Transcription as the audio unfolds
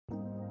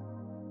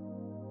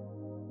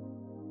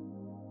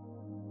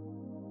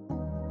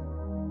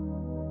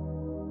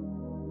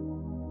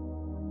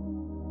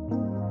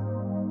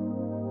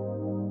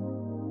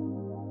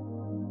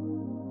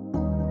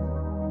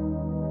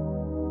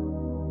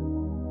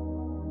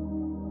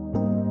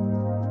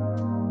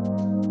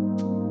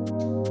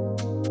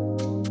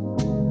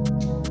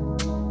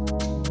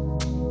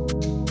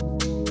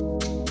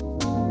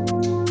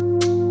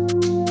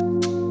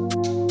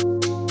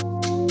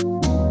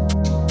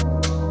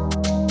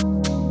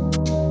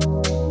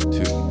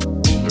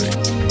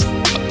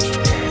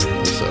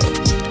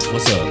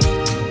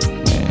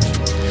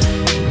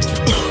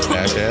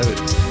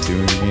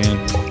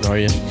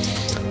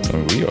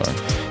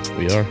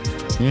We are.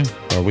 Yeah.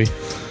 Are we?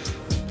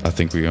 I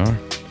think we are.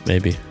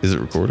 Maybe. Is it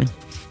recording?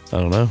 I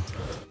don't know.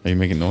 Are you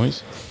making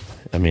noise?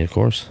 I mean, of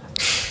course.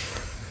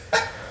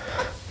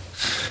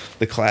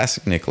 The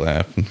classic Nick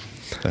laugh.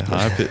 The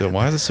high pitch.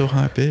 Why is it so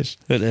high pitched?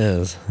 It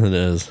is. It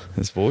is.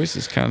 His voice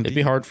is kind of It'd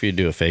be hard for you to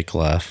do a fake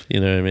laugh. You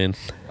know what I mean?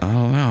 I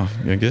don't know.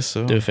 I guess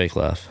so. Do a fake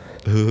laugh.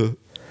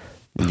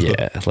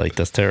 Yeah, like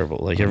that's terrible.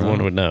 Like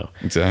everyone would know.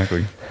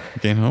 Exactly. I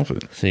can't help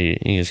it. So you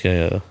just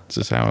gotta. It's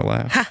just how I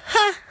laugh.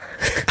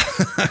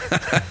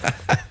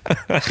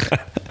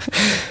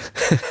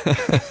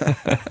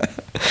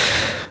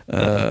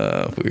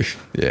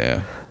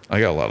 Yeah. I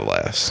got a lot of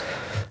laughs.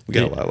 We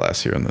got a lot of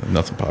laughs here on the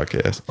Nothin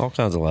podcast. All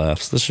kinds of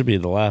laughs. This should be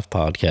the Laugh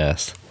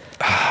Podcast.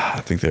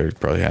 I think they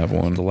probably have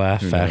one. The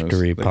Laugh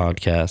Factory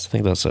Podcast. I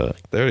think that's a.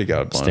 They already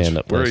got a bunch.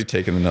 Stand-up We're list. already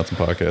taking the Nothin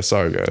podcast.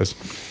 Sorry, guys.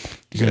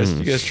 You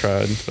guys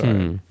tried.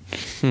 Sorry.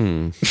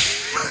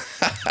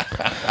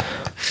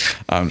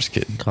 I'm just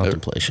kidding.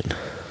 Contemplation.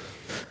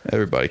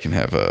 Everybody can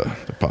have a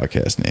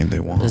podcast name they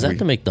want. Is that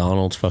the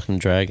McDonald's fucking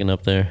dragon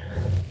up there?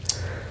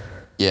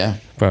 Yeah.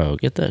 Bro,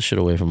 get that shit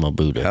away from my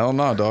Buddha. Hell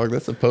no, dog.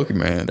 That's a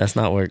Pokemon. That's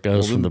not where it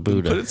goes from the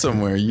Buddha. Put it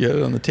somewhere. You had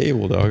it on the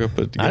table, dog. I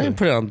put it together. I didn't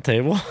put it on the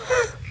table.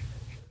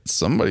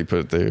 Somebody put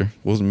it there. It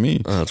wasn't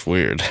me. Oh, that's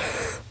weird.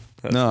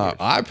 No,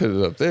 I put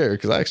it up there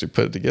because I actually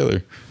put it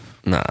together.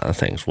 Nah, that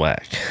thing's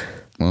whack.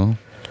 Well,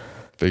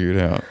 figure it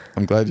out.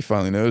 I'm glad you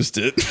finally noticed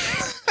it.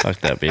 Fuck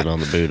that being on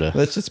the Buddha.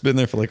 That's just been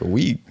there for like a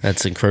week.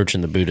 That's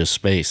encroaching the Buddha's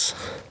space.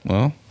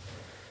 Well,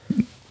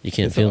 You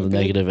can't feel the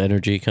negative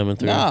energy coming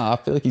through? nah, I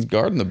feel like he's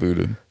guarding the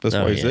Buddha. That's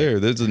why he's there.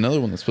 There's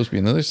another one that's supposed to be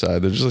on the other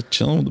side. They're just like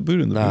chilling with the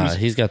Buddha. And the Nah, Buddha's-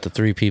 he's got the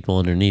 3 people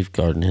underneath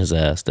guarding his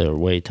ass. They're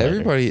way tighter.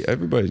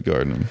 Everybody's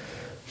guarding him.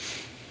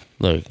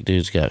 Look,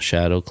 dude's got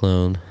shadow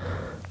clone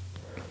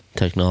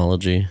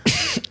technology.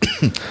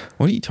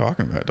 What are you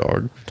talking about,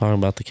 dog? Talking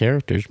about the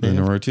characters, man.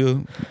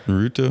 Naruto?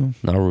 Naruto.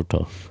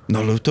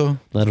 Naruto?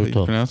 That's how you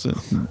Naruto. pronounce it?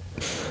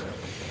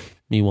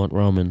 You want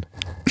ramen?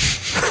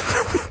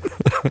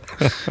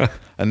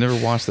 I never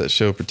watched that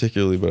show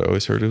particularly, but I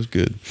always heard it was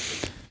good.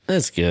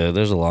 It's good.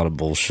 There's a lot of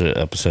bullshit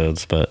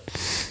episodes, but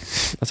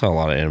that's how a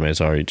lot of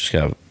animes are. You just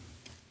gotta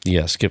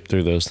skip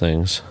through those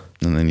things.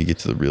 And then you get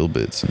to the real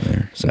bits in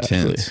there.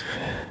 Intense.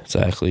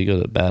 Exactly. You go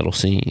to the battle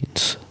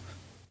scenes.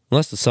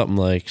 Unless it's something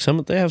like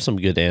they have some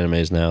good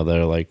animes now that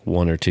are like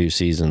 1 or 2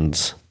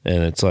 seasons,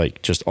 and it's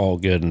like just all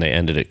good, and they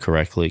ended it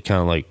correctly.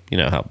 Kind of like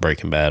how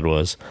Breaking Bad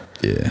was.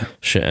 Yeah.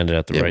 Shit ended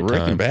at the right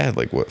Breaking time. Bad,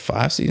 like what,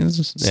 5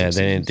 seasons? Yeah,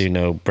 they didn't do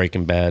no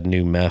Breaking Bad,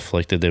 New Meth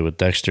like they did with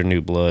Dexter,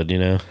 New Blood.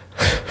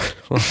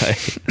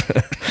 Like,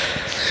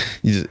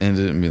 You just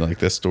ended it and be like,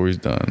 that story's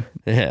done.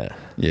 yeah.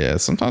 Yeah,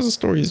 sometimes the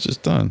story is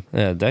just done.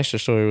 Yeah,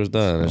 Dexter's story was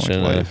done. I Like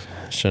shouldn't life.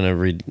 have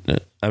read.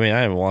 I mean, I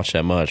haven't watched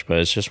that much, but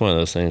it's just one of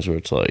those things where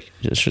it's like,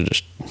 that shit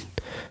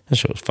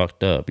was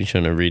fucked up. You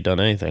shouldn't have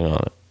redone anything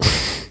on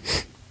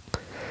it.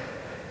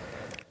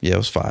 Yeah, it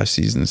was 5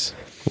 seasons.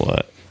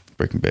 What?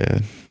 Breaking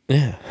Bad.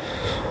 Yeah.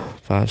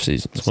 5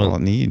 seasons. That's all I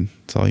need.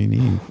 That's all you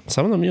need.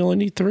 Some of them you only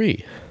need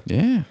 3.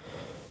 Yeah.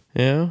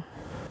 Yeah.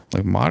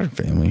 Like Modern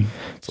Family.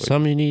 It's like,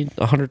 Some you need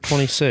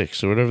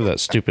 126 or whatever that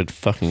stupid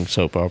fucking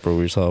soap opera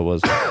we saw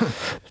was.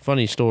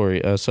 Funny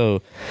story.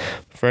 So,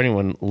 for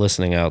anyone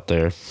listening out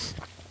there,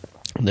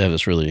 they have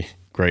this really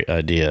great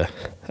idea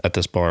at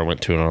this bar I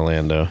went to in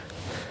Orlando,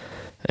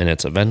 and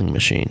it's a vending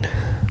machine,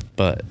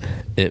 but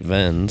it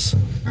vends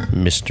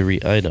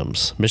mystery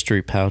items,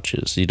 mystery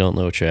pouches. You don't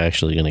know what you're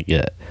actually going to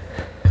get.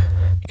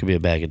 It could be a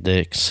bag of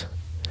dicks.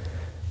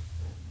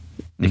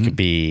 It could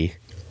be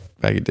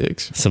bag of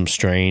dicks. some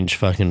strange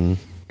fucking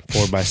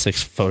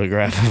 4x6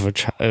 photograph of a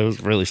child. It was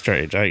really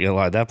strange. I ain't gonna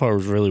lie. That part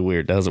was really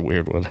weird. That was a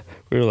weird one.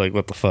 We were like,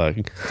 what the fuck?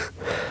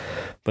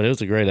 But it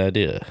was a great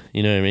idea.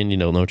 You know what I mean? You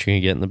don't know what you're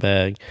gonna get in the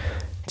bag.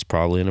 It's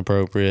probably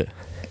inappropriate.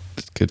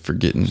 It's good for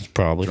getting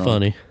Probably drunk.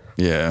 funny.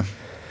 Yeah.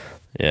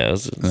 Yeah.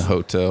 In a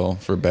hotel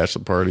for a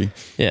bachelor party.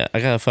 Yeah. I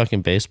got a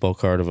fucking baseball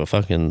card of a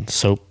fucking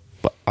soap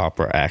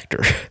opera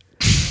actor.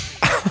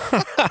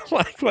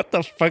 Like, what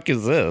the fuck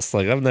is this?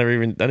 Like, I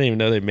didn't even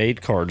know they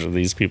made cards of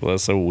these people.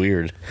 That's so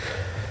weird.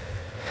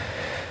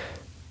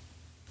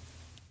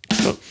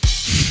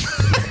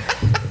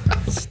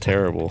 It's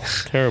terrible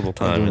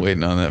time. I've been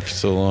waiting on that for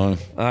so long.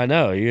 I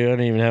know. You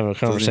don't even have a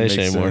conversation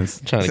make anymore.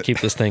 sense. Trying to keep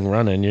this thing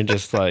running. You're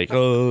just like,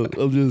 oh,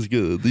 I'm just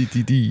good.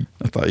 DTD.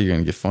 I thought you were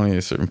going to get funny at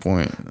a certain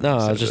point. No,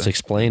 I was just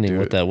explaining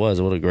what that was.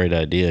 What a great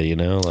idea,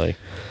 Like,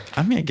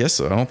 I mean, I guess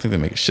so. I don't think they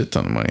make a shit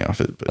ton of money off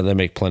it, but they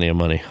make plenty of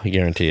money. I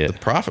guarantee it.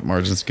 profit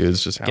margin's good.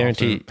 It's just how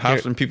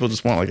often people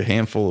just want like a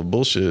handful of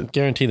bullshit.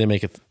 Guarantee they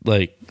make it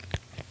like,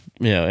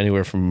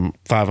 anywhere from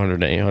 $500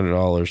 to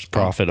 $800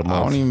 profit a I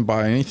month. don't even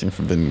buy anything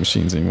from vending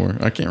machines anymore.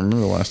 I can't remember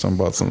the last time I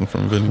bought something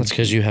from a vending. That's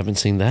because you haven't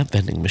seen that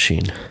vending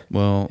machine.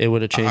 Well, It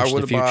would have changed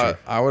the future.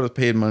 I would have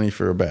paid money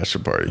for a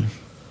bachelor party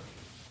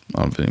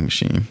on a vending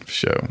machine for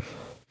show.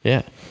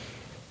 Yeah.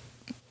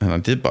 And I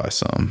did buy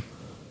some.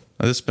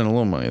 I did spend a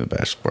little money at the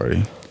bachelor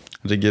party.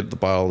 I did get the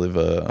bottle of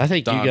I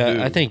think Don you got.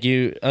 Hu. I think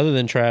you, other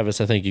than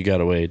Travis, I think you got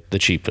away the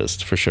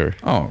cheapest for sure.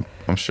 Oh,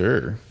 I'm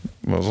sure.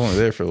 I was only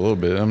there for a little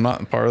bit. I'm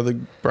not part of the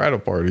bridal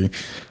party.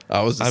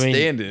 I was just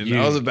standing.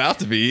 I was about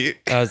to be.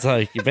 I was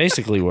like, you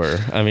basically were.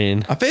 I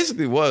mean, I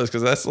basically was,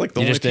 because that's like the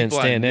you only just didn't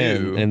people stand I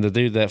knew. in, and the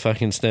dude that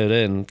fucking stood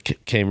in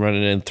came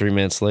running in 3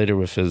 minutes later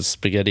with his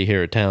spaghetti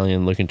hair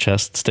Italian looking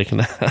chest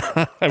sticking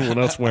out. Everyone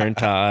else wearing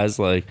ties,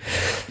 like.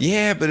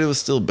 Yeah, but it was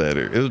still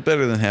better. It was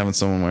better than having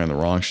someone wearing the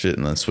wrong shit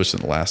and then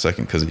switching at the last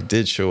second, because he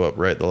did show up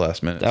right at the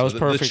last minute. That was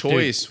perfect. The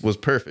choice was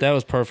perfect. That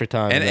was perfect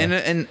time.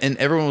 And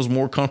everyone was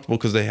more comfortable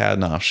because they had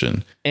an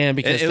option. And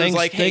because it things, was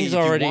like, hey, things if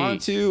already you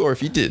wanted to, or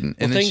if you didn't.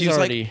 And well, then she was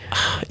already,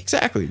 like,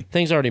 exactly.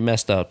 Things already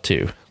messed up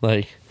too.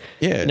 Like,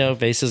 yeah,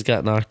 vases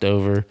got knocked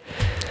over.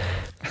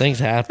 Things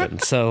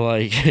happened. So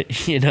like,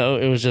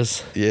 it was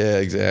just. Yeah,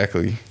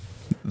 exactly.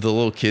 The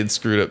little kids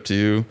screwed up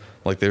too.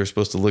 Like, they were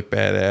supposed to look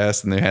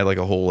badass, and they had like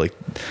a whole like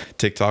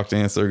TikTok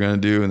dance they were gonna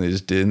do, and they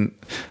just didn't.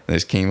 They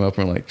just came up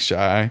and were like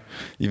shy,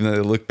 even though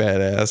they looked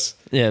badass.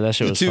 Yeah, that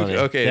shit was funny.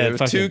 Okay, yeah, there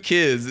were two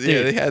kids. Dude.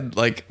 Yeah, they had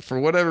like, for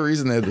whatever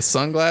reason, they had the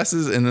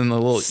sunglasses and then the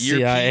little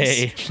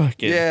CIA earpiece.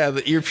 fucking. Yeah,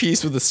 the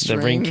earpiece with the string.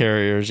 The ring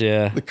carriers,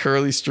 yeah. The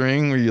curly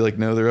string where you like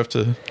know they're up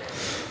to.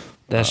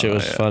 That shit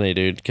was funny,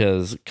 dude,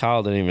 because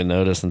Kyle didn't even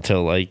notice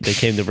until like they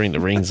came to bring the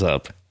rings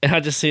up. And I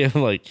just see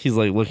him like, he's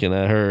like looking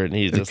at her, and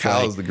he's just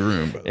Kyle's like, the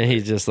groom. And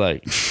he's just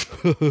like,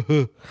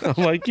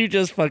 I'm like, you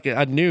just fucking,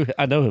 I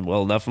know him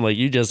well enough. I'm like,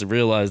 you just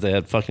realized they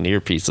had fucking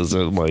earpieces.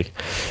 And I'm like,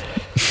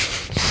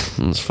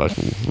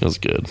 it was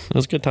good. It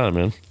was a good time,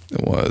 man.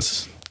 It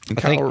was. And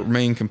Kyle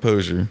remained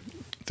composure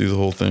through the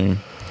whole thing.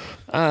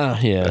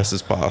 Yeah. Best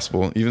as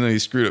possible. Even though he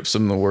screwed up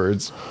some of the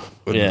words.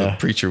 When the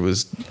preacher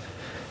was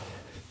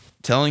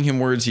telling him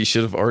words he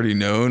should have already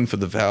known for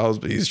the vows,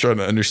 but he was trying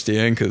to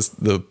understand because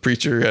the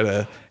preacher had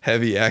a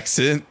heavy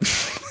accent.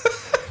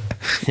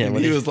 Yeah, and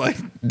he was like,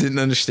 didn't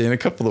understand a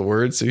couple of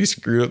words, so he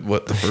screwed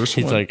up the first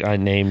one. He's like, I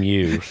name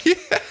you.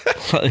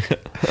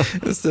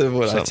 Instead of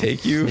what, I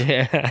take you?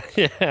 Yeah.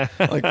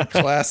 Like a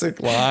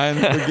classic line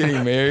for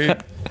getting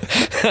married.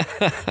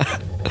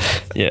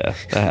 Yeah,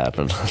 that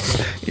happened.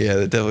 Yeah,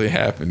 that definitely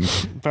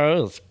happened.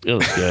 Bro, it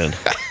was good.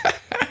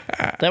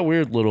 That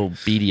weird little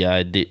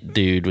beady-eyed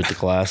dude with the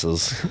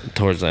glasses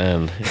towards the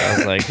end. I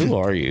was like, who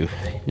are you?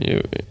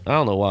 I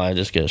don't know why. I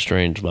just get a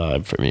strange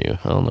vibe from you.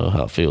 I don't know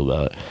how I feel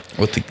about it.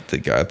 What, the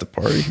guy at the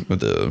party with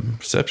the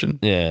reception?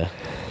 Yeah.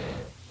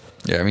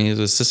 Yeah, I mean, he's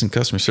an assistant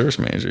customer service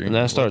manager. And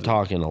I started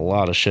talking a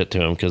lot of shit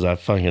to him because I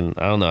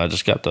don't know, I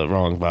just got the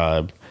wrong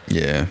vibe.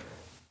 Yeah.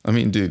 I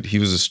mean, dude, he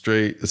was a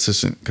straight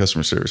assistant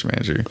customer service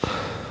manager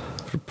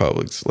for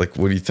Publix. Like,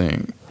 what do you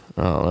think?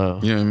 I don't know.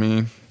 You know what I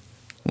mean?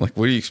 Like,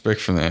 what do you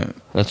expect from that?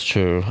 That's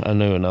true. I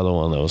knew another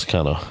one that was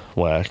kind of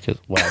whack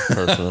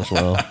person as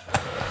well.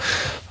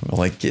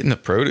 Like, getting the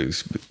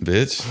produce,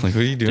 bitch. Like,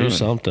 what are you doing? Do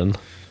something.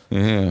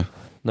 Yeah.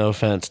 No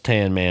offense,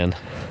 Tan Man.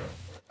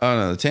 Oh,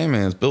 no, the Tan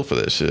Man's built for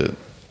that shit.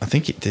 I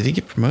think did he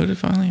get promoted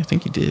finally? I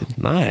think he did.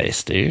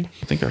 Nice, dude.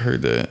 I think I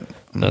heard that.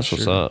 That's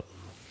what's up.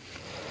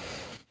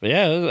 But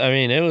yeah,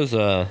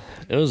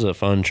 it was a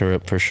fun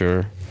trip for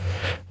sure.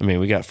 I mean,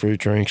 we got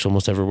fruit drinks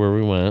almost everywhere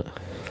we went.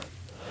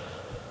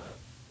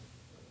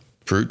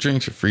 Fruit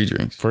drinks or free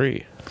drinks?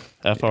 Free.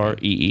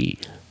 FREE.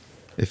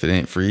 If it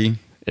ain't free,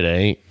 it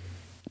ain't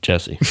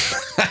Jesse.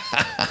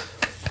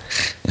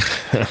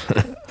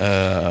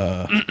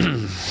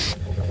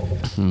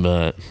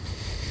 But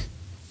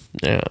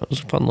yeah, it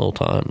was a fun little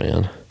time,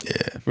 man.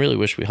 Yeah. Really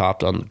wish we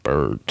hopped on the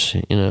birds,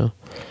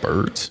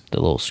 Birds? The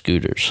little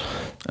scooters.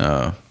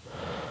 Oh.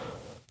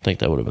 I think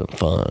that would have been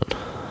fun.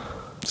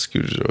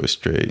 Scooters are always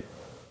straight.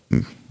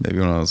 Maybe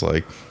when I was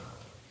like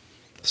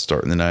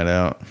starting the night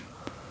out.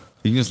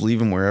 You can just leave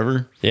them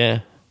wherever?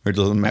 Yeah. Or it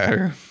doesn't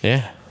matter?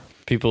 Yeah.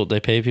 They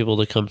pay people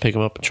to come pick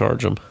them up and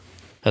charge them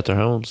at their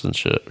homes and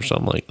shit or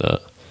something like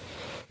that.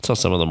 That's how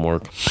some of them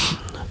work.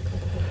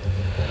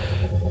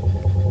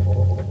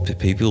 They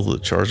pay people to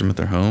charge them at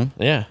their home?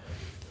 Yeah.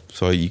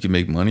 So you can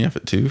make money off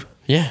it too?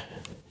 Yeah.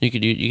 You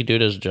could do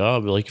it as a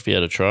job. Like if you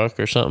had a truck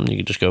or something, you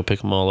could just go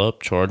pick them all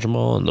up, charge them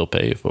all, and they'll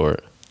pay you for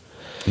it.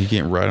 You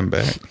can't ride them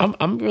back?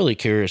 I'm really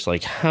curious,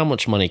 like, how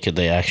much money could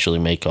they actually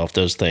make off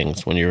those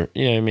things when you're,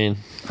 you know what I mean?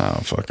 I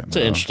don't fucking know. It's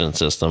an interesting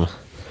system.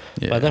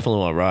 Yeah. But I definitely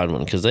want to ride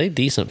one because they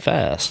decent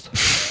fast.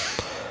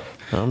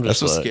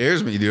 That's what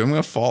scares me, dude. I'm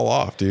going to fall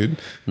off, dude.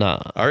 Nah.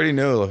 I already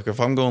know, like, if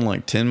I'm going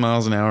like 10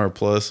 miles an hour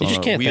plus on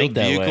a wheeled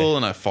vehicle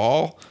and I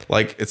fall,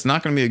 like, it's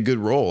not going to be a good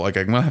roll. Like,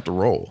 I'm going to have to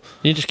roll.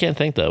 You just can't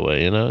think that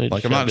way,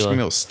 Like, I'm not just going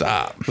to be able to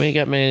stop. We ain't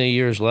got many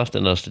years left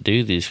in us to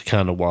do these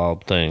kind of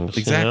wild things.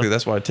 Exactly.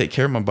 That's why I take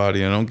care of my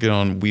body. I don't get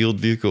on wheeled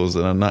vehicles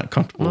that I'm not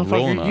comfortable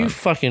rolling on. You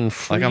fucking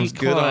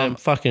climb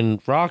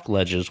fucking rock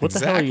ledges. What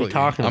the hell are you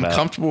talking about? I'm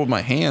comfortable with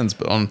my hands,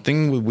 but on a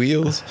thing with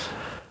wheels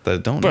that I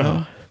don't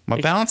know. My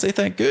balance ain't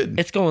that good.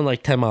 It's going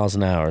like 10 miles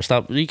an hour.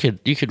 Stop. You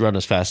could run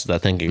as fast as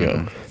that thing could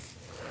go.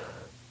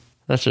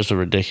 That's just a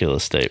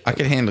ridiculous statement. I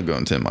could handle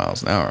going 10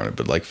 miles an hour on it,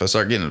 but like if I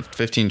start getting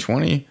 15,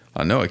 20,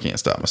 I know I can't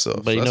stop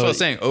myself. But so that's what I'm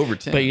saying, over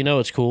 10. But you know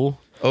what's cool?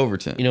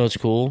 Overton. You know what's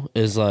cool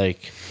is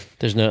like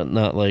there's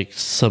not like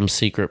some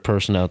secret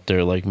person out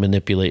there like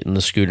manipulating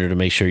the scooter to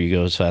make sure you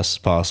go as fast as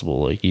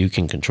possible. Like you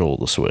can control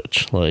the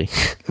switch. Like,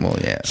 well,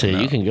 yeah. So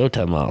you can go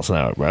 10 miles an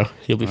hour, bro.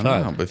 You'll be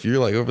fine. Know, but if you're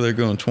like over there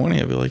going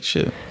 20, I'd be like,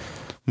 shit.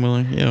 I'm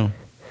like, yo.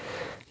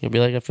 You'll be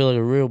like, I feel like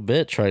a real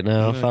bitch right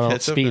now if I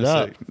don't speed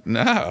up.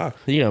 Nah.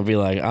 You're going to be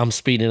like, I'm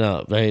speeding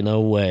up. There ain't no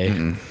way.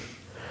 Mm-mm.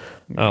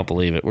 I don't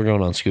believe it. We're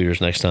going on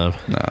scooters next time.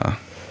 Nah.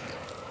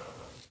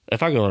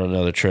 If I go on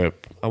another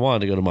trip, I wanted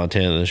to go to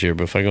Montana this year,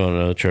 but if I go on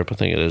another trip, I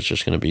think it is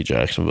just going to be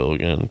Jacksonville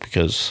again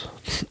because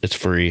it's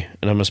free.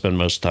 And I'm going to spend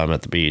most of the time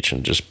at the beach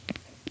and just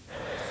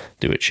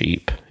do it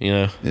cheap, you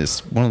know?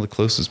 It's one of the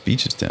closest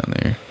beaches down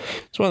there.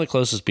 It's one of the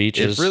closest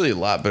beaches. It's really a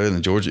lot better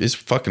than Georgia. It's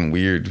fucking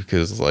weird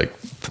because, like,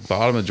 the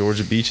bottom of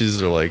Georgia beaches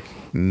are, like,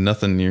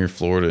 nothing near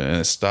Florida, and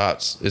it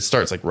starts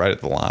like, right at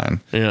the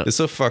line. Yeah. It's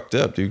so fucked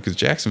up, dude, because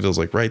Jacksonville's,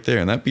 like, right there,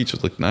 and that beach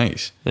would look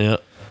nice. Yeah.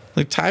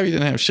 Like, Tybee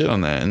didn't have shit on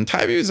that, and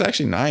Tybee was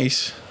actually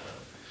nice.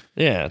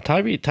 Yeah,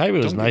 Tybee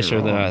was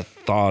nicer than I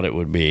thought it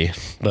would be,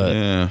 but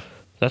yeah,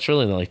 that's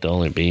really like the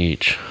only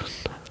beach.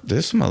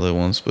 There's some other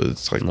ones, but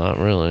it's like not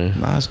really.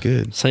 Not as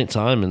good. St.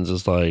 Simon's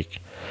is like,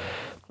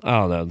 I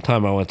don't know. The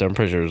time I went there, I'm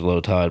pretty sure it was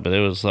low tide, but it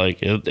was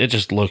like it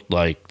just looked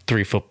like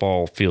 3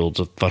 football fields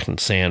of fucking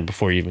sand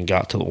before you even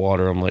got to the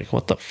water. I'm like,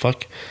 what the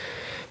fuck?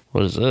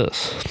 What is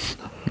this?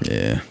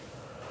 Yeah.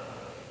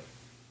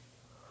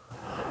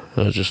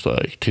 It was just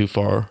like too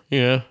far.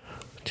 Yeah,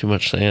 too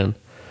much sand.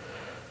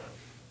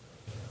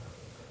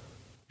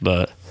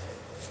 But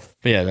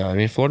yeah, no, I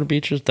mean, Florida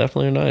beaches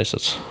definitely are nice.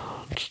 It's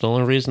the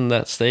only reason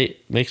that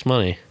state makes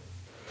money.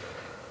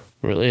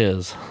 It really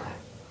is.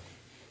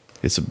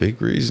 It's a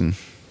big reason.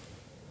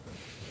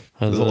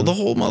 The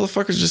whole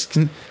motherfuckers just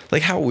can,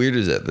 like, how weird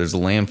is that? There's a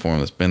landform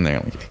that's been there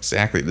like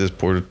exactly this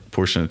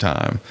portion of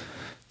time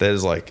that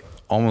is like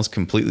almost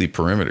completely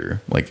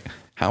perimeter. Like,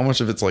 how much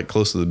of it's like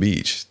close to the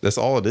beach? That's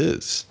all it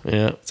is.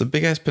 Yeah. It's a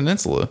big ass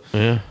peninsula.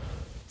 Yeah.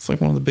 It's like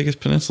one of the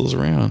biggest peninsulas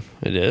around.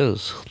 It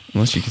is.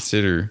 Unless you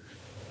consider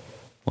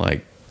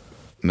like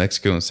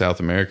Mexico and South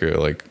America,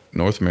 like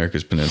North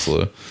America's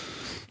peninsula.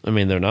 I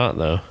mean, they're not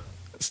though.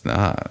 It's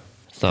not.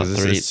 It's not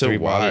it's so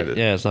wide.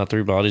 Yeah, it's not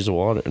 3 bodies of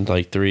water. It's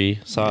like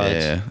 3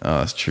 sides. Yeah. Oh,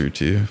 that's true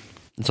too.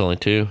 It's only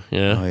 2.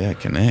 Yeah. Oh yeah, it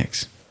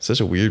connects. Such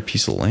a weird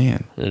piece of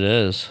land. It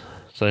is.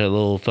 It's like a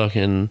little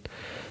fucking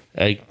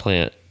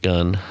eggplant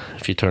gun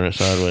if you turn it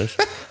sideways.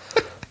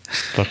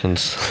 Fucking.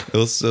 It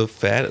was so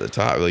fat at the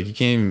top. Like, you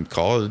can't even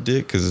call it a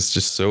dick because it's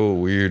just so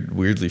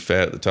weirdly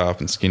fat at the top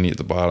and skinny at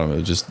the bottom.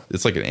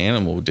 It's like an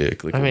animal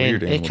dick. Like, I mean,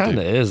 weird animal it kind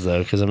of is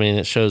though, because I mean,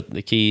 it shows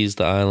the keys,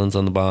 the islands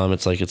on the bottom.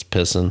 It's like it's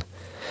pissing.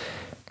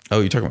 Oh,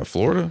 you talking about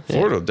Florida? Yeah.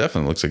 Florida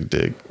definitely looks like a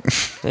dick.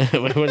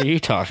 What are you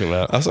talking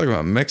about? I was talking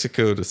about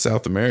Mexico to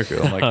South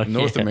America. I'm like,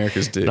 North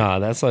America's dick. Nah,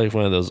 that's like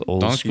one of those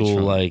old Donkey school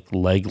trunk. like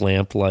leg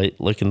lamp light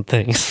looking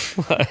things.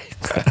 Like,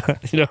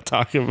 you know what I'm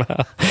talking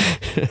about?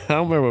 I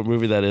don't remember what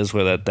movie that is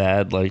where that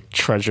dad like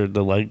treasured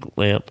the leg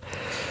lamp.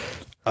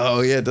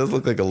 Oh yeah, it does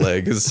look like a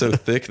leg. It's so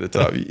thick at the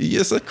top.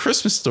 It's a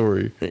Christmas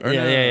Story.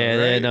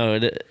 Yeah. No,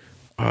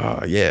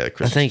 yeah.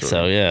 I think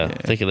so. Yeah,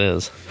 I think it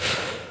is.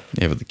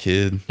 Yeah, with the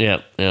kid.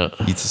 Yeah.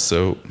 Eats a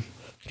soap.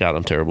 God,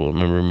 I'm terrible at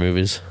remembering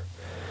movies.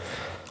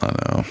 I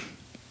know.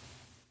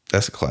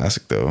 That's a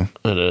classic, though.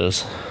 It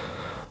is.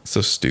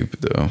 So stupid,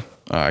 though.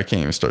 I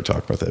can't even start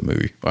talking about that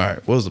movie. All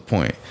right, what was the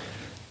point?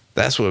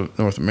 That's what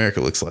North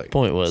America looks like.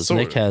 Point was,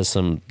 Nick has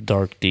some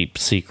dark, deep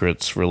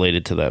secrets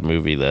related to that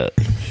movie that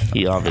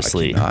he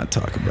obviously not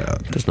talk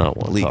about. Does not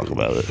want to talk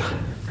about it.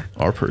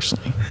 Or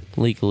personally.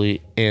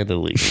 Legally and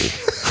illegally.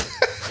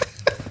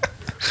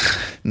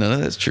 None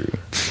of that's true.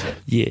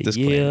 Yeah.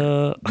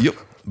 Yep.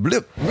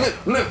 Blip.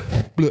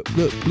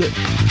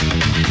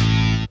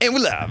 And we're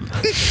live.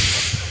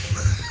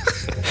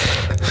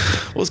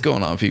 What's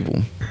going on,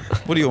 people?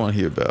 What do you want to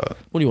hear about?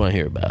 What do you want to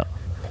hear about?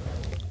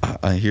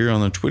 I hear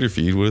on the Twitter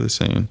feed. What are they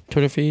saying?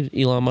 Twitter feed?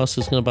 Elon Musk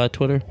is going to buy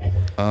Twitter?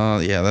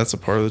 Yeah, that's a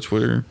part of the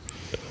Twitter.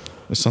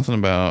 There's something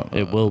about...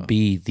 It will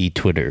be the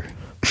Twitter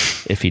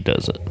if he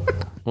does it.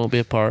 Won't be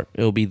a part.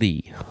 It will be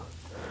the...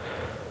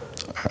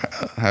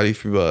 How do you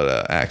feel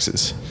about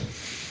axes?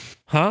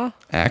 Huh?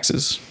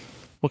 Axes?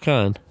 What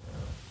kind?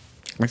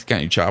 Like the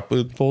kind you chop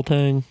with? Full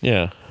tang?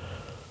 Yeah.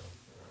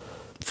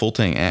 Full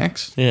tang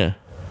axe? Yeah.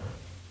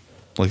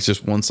 Like it's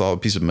just one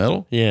solid piece of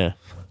metal? Yeah.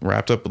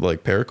 Wrapped up with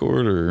like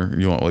paracord, or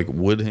you want like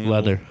wood handle?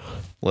 Leather.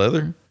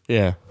 Leather?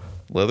 Yeah.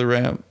 Leather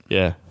wrap?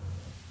 Yeah.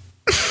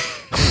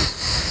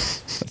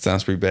 That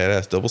sounds pretty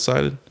badass.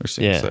 Double-sided or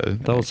single-sided?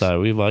 Yeah. Double-sided.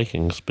 We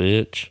Vikings,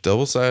 bitch.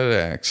 Double-sided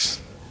axe.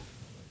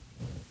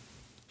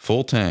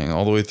 Full tang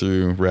all the way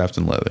through, wrapped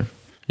in leather.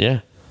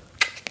 Yeah.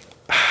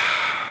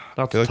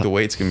 I feel like the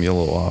weight's going to be a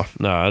little off.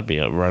 No, I'd be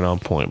right on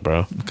point,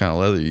 bro. What kind of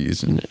leather are you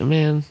using?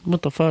 Man,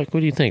 what the fuck?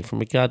 What do you think?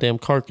 From a goddamn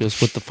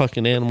carcass with the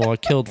fucking animal I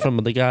killed from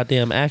the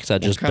goddamn axe I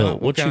just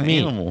built. What you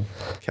mean? Animal?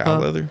 Cow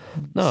leather?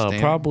 No,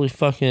 probably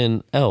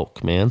fucking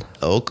elk, man.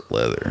 Elk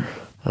leather.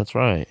 That's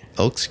right.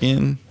 Elk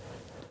skin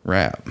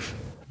wrap.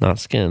 Not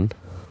skin.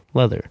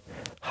 Leather.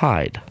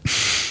 Hide.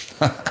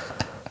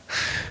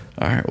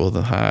 All right, well,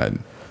 the hide.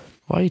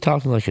 Why are you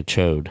talking like a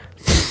chode?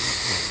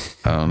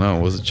 I don't know.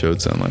 What does a chode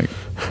sound like?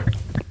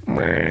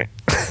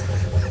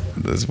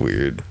 That's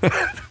weird.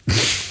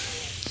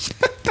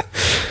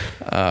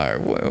 All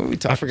right, well, we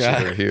talk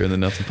shit here in the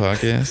Nothin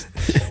podcast.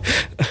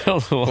 I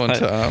don't know why. One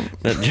time.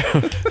 That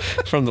joke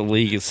from the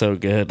league is so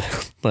good.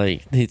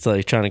 Like, he's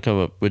like trying to come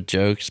up with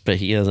jokes, but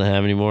he doesn't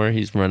have any more.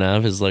 He's run out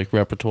of his like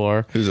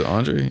repertoire. Who's it,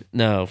 Andre?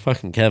 No,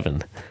 fucking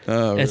Kevin.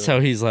 Oh, really? And so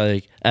he's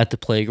like at the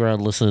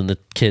playground listening to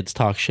kids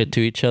talk shit to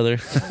each other.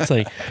 It's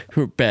like,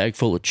 you're a bag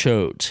full of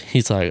chodes.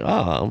 He's like, oh,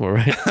 I'm all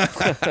right.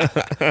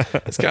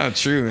 It's kind of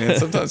true, man.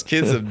 Sometimes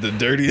kids have the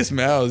dirtiest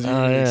mouths. You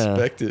wouldn't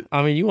expect it.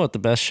 I mean, you want the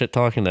best shit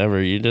talking ever.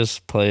 You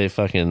just play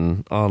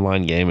fucking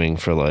online gaming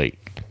for like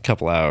a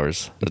couple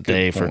hours a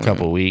day for a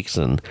couple of weeks,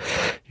 and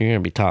you're going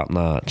to be top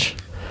notch.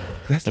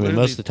 I mean,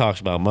 mostly talks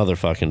about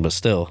motherfucking, but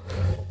still.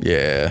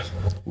 Yeah.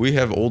 We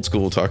have old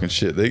school talking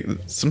shit.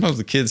 Sometimes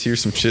the kids hear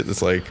some shit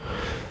that's like,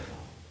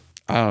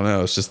 I don't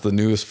know, it's just the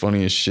newest,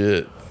 funniest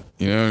shit.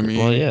 You know what I mean?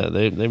 Well, yeah,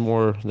 they're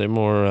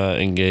more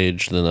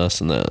engaged than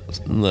us in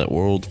that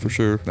world for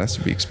sure. That's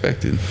to be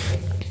expected.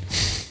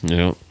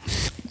 Yeah.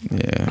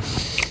 Yeah.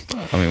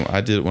 I mean, I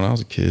did it when I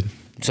was a kid.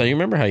 So you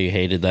remember how you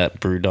hated that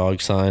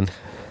Brewdog sign?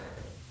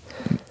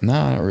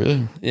 Nah, not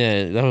really.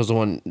 Yeah, that was the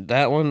one.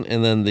 That one,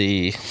 and then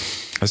the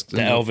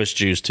Elvis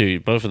juice too.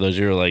 Both of those,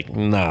 you were like,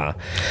 nah.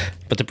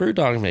 But the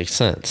Brewdog makes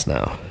sense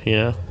now.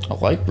 Yeah. I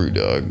like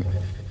Brewdog.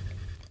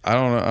 I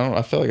don't know.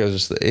 I feel like I was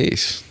just the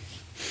ace.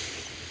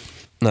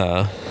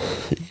 Nah,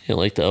 you didn't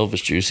like the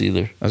Elvis juice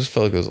either. I just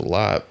felt like it was a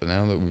lot. But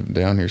now that we've been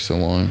down here so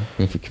long,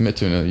 if we commit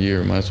to another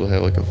year, we might as well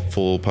have like a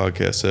full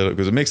podcast setup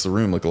because it makes the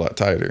room look a lot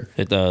tighter.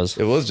 It does.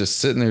 It was just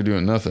sitting there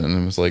doing nothing, and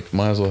it was like,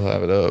 might as well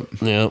have it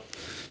up. Yep.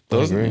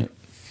 Doesn't it?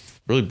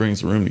 Really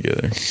brings the room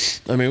together.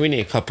 I mean, we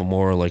need a couple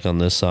more, like on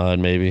this side,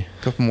 maybe.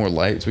 A couple more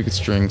lights. We could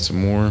string some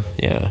more.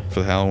 Yeah. For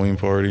the Halloween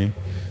party.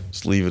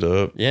 Just leave it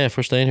up. Yeah, if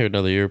we're staying here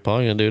another year, we're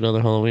probably gonna do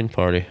another Halloween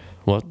party.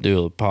 We'll have to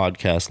do a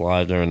podcast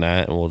live during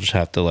that, and we'll just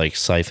have to like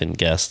siphon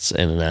guests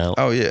in and out.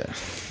 Oh yeah.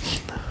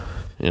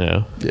 You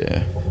know.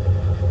 Yeah.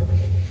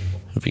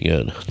 It'd be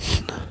good.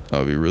 That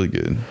would be really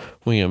good.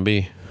 We gonna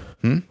be?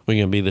 We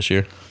gonna be this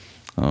year?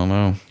 I don't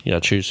know. You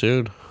gotta choose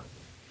soon.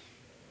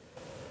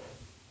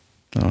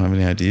 I don't have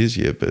any ideas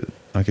yet, but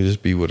I could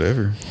just be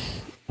whatever.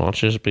 Why don't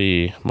you just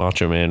be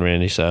Macho Man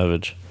Randy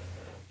Savage?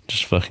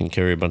 Just fucking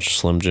carry a bunch of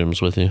Slim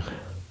Jims with you.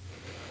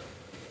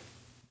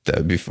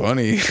 That'd be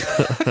funny.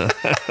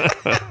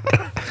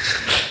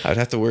 I'd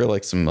have to wear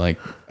like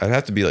I'd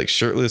have to be like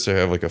shirtless or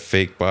have like a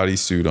fake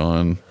bodysuit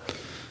on.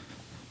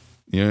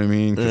 You know what I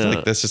mean? Because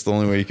like that's just the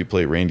only way you could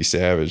play Randy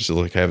Savage. So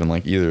like having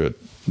like either a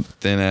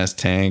thin ass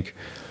tank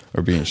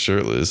or being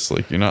shirtless.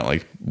 Like you're not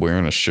like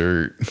wearing a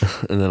shirt.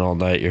 And then all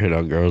night you're hitting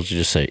on girls. You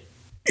just say,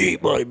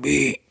 "Eat my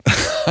meat,"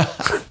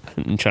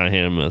 and try to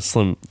hand him a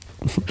Slim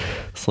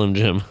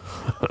Jim.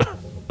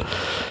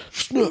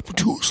 Snap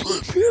into a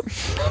Slim Jim.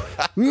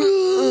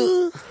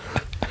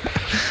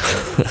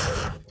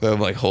 I'm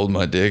like, hold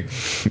my dick.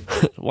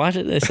 Why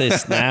did they say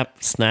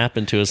snap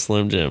into a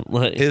Slim Jim?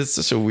 Like, it's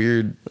such a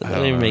weird. That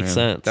doesn't even make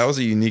sense. That was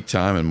a unique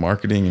time in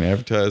marketing and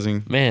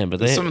advertising. Man,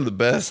 but some of the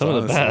best. Some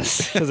of the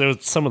best. Because it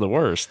was some of the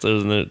worst.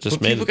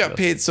 People got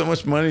paid so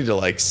much money to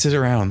like sit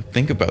around and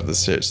think about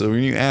this shit. So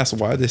when you ask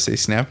why they say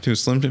snap into a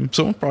Slim Jim,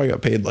 someone probably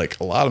got paid like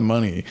a lot of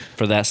money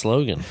for that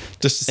slogan.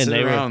 Just to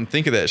sit around and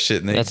think of that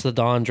shit. That's the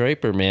Don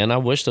Draper, man. I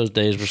wish those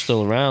days were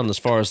still around as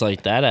far as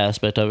like that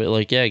aspect of it.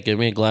 Like, yeah, give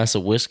me a glass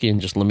of whiskey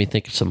and just let me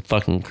think of some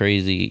fucking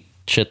crazy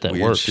shit that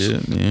weird works.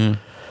 Shit, yeah.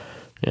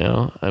 You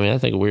know, I mean, I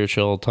think of weird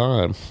shit all the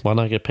time. Why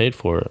not get paid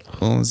for it?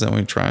 Well, is that what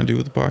we try and do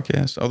with the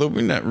podcast? Although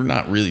we're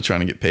not really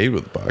trying to get paid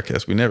with the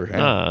podcast. We never have.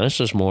 Nah, it's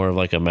just more of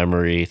like a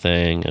memory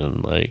thing,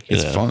 and like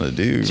it's fun to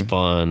do. It's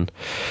fun,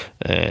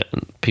 and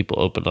people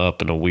open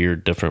up in a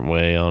weird, different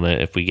way on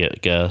it. If we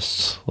get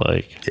guests,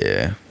 like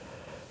yeah,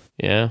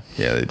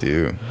 they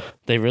do.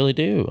 They really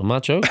do. I'm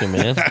not joking,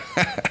 man.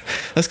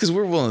 That's because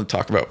we're willing to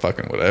talk about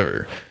fucking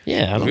whatever.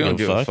 Yeah, I don't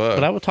give a fuck.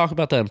 But I would talk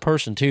about that in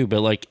person too.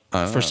 But like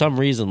for some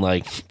reason,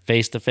 like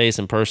face to face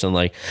in person,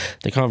 like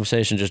the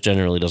conversation just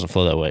generally doesn't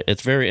flow that way.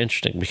 It's very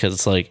interesting because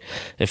it's like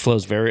it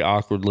flows very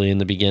awkwardly in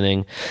the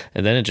beginning,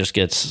 and then it just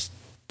gets,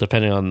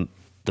 depending on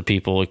the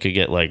people, it could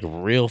get like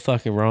real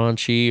fucking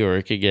raunchy, or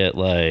it could get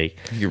like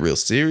real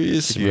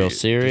serious, real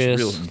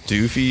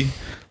doofy.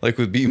 Like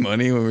with B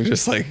Money when we're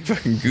just like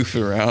fucking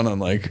goofing around on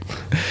like,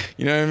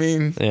 you know what I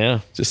mean?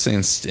 Yeah. Just saying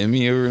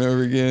stimmy over and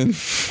over again.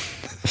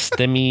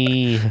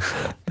 Stimmy.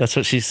 That's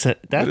what she said.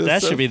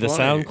 That should be the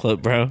sound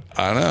clip, bro.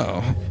 I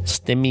know.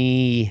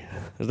 Stimmy.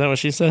 Is that what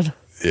she said?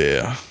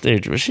 Yeah.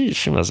 Dude,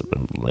 she must have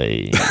been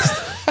laced.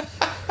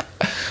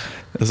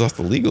 It was off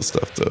the legal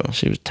stuff though.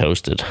 She was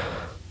toasted.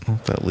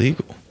 Not that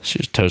legal. She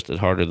was toasted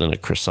harder than a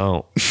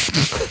croissant.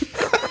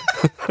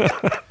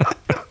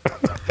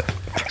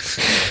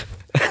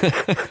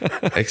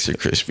 Extra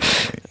crispy.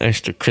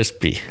 Extra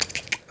crispy.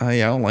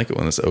 Yeah, I don't like it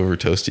when it's over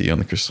toasty on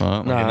the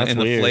croissant. Nah, that's and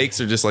weird. The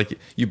flakes are just like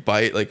you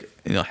bite, like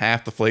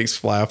half the flakes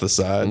fly off the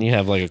side. And you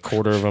have like a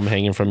quarter of them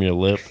hanging from your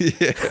lip.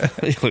 Yeah,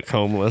 You look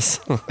homeless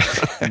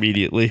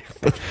immediately.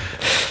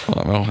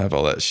 I don't have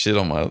all that shit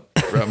around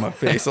my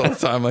face all the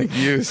time like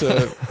you, so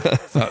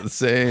it's not the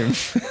same.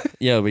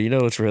 Yeah, but you know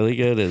what's really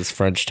good is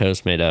French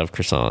toast made out of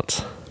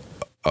croissants.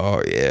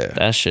 Oh yeah,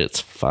 That shit's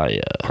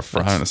fire. or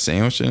frying a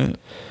sandwich in it.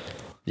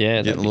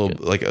 Yeah, Get a little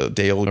like a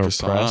day old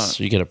croissant. press.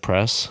 You get a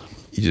press.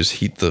 You just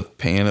heat the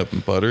pan up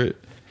and butter it,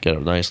 Get a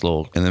nice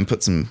little and then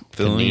put some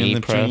filling in panini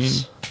the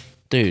press.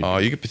 Dude, Oh,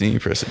 you could panini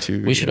press it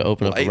too. we should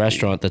open up a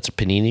restaurant that's a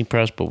panini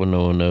press, but what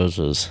no one knows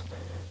is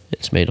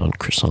it's made on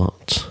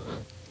croissants.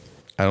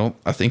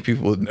 I think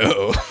people would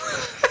know.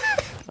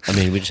 I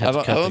mean, we just have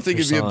to cut I don't think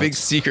it'd be a big croissants.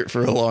 secret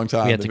for a long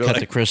time. We have to They'd be cut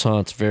like, the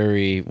croissants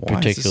very why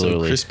is this so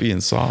particularly. crispy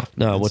and soft.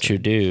 No, what you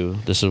do,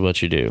 this is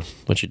what you do.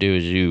 What you do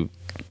is you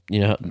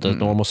know the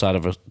normal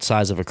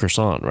size of a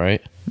croissant,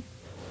 right?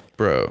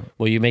 Bro,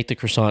 Well, you make the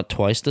croissant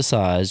twice the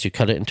size, you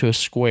cut it into a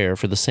square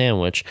for the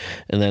sandwich,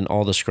 and then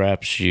all the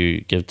scraps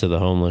you give to the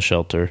homeless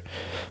shelter.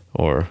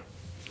 Or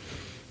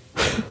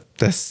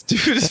that's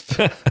stupid.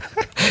 that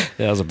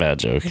was a bad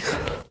joke.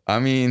 I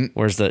mean,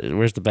 Where's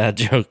the bad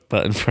joke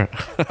button for?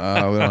 we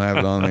don't have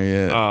it on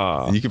there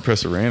yet. You can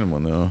press a random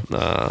one though.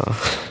 Nah,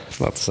 it's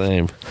not the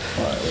same.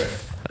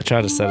 I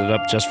tried to set it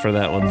up just for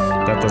that one.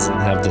 That doesn't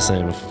have the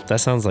same.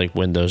 That sounds like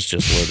Windows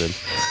just loaded.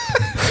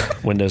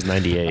 Windows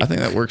 98. I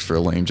think that works for a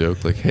lame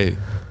joke. Like, hey,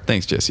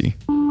 thanks, Jesse.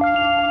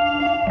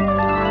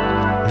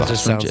 It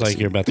just sounds like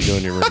you're about to go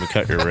in your room and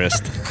cut your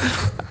wrist.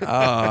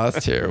 Oh,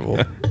 that's terrible.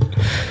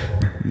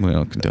 We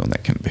don't condone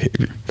that kind of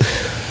behavior.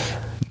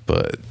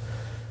 But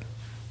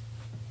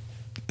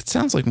it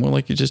sounds like more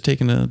like you're just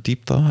taking a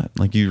deep thought.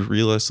 Like you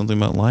realize something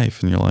about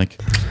life and you're like,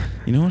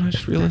 you know what I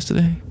just realized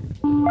today?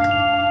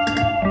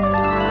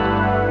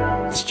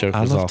 This joke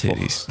I was love awful.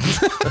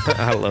 titties.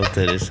 I love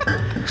titties.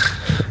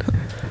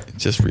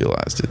 Just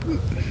realized it.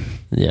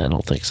 Yeah, I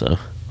don't think so.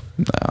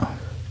 No,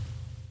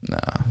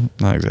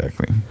 not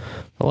exactly.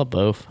 I love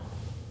both.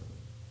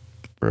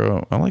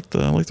 Bro, I like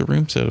the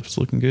room setup. It's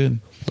looking good.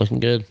 Looking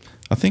good.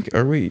 I think,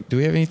 do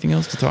we have anything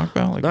else to talk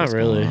about? Like, Not what's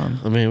really. going on?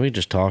 I mean, we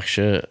just talk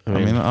shit. I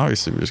mean,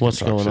 obviously, we're just what's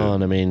gonna talk going shit.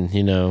 on? I mean,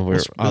 we're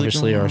What's really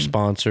obviously going our on?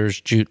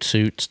 sponsors,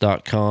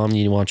 jutesuits.com.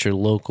 You want your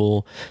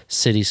local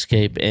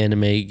cityscape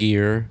anime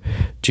gear.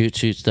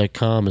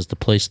 Jutesuits.com is the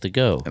place to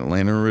go.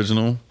 Atlanta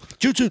original.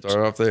 Jutesuits.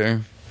 Start off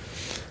there.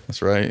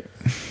 That's right.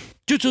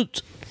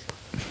 Jutesuits.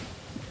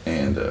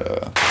 And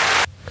I'd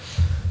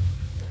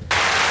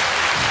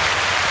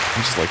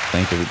just like to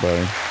thank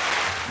everybody.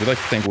 We'd like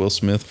to thank Will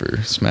Smith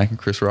for smacking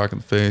Chris Rock in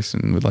the face,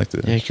 and we'd like to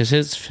Yeah, because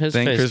his face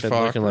Thank has Chris been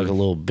Rock looking like for- a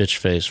little bitch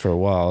face for a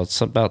while.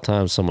 It's about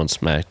time someone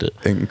smacked it.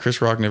 thank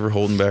Chris Rock never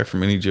holding back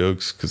from any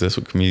jokes because that's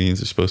what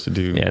comedians are supposed to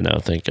do. Yeah, no,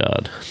 thank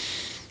God.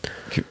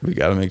 We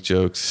got to make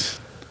jokks.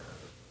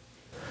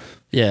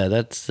 Yeah, I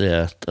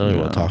don't even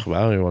want to talk about.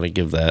 I don't even want to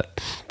give that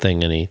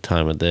thing any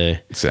time of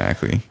day.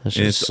 Exactly. That's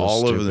And just it's so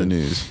all over the stupid.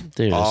 news.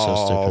 Dude, it's so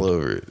all stupid.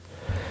 over it.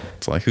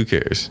 It's like, who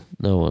cares?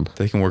 No one.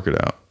 They can work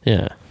it out.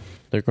 Yeah,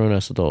 they're grown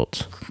ass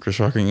adults. Chris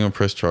Rock ain't gonna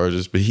press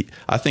charges, but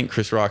I think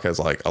Chris Rock has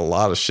like a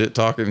lot of shit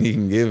talking he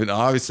can give, and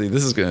obviously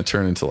this is gonna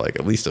turn into like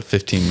at least a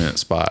 15-minute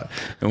spot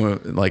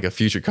and like a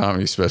future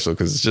comedy special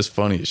because it's just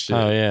funny as shit.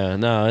 Oh yeah,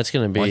 no, it's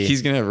gonna be. Like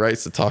he's gonna have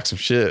rights to talk some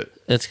shit.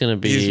 It's gonna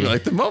be. He's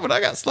like the moment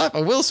I got slapped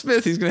by Will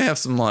Smith, he's gonna have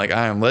some like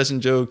I Am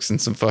Legend jokes and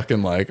some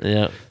fucking like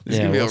Yeah, He's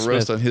gonna be Will a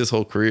roast Smith. on his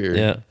whole career.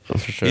 Yeah, for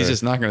sure. He's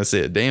just not gonna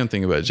say a damn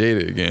thing about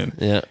Jada again.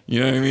 Yeah.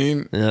 You know what I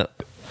mean? Yeah,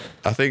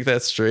 I think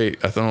that's straight.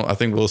 I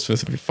think Will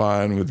Smith would be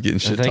fine with getting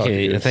shit talked.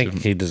 I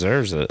think he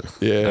deserves it.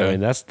 Yeah. I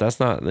mean that's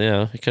not.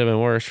 It could have been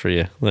worse for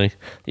you. Like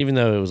even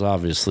though it was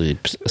obviously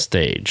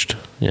staged.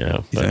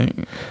 You But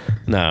think?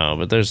 no,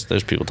 but there's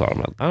people talking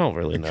about. I don't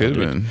really know. Could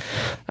have dude. been.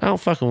 I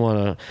don't fucking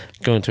want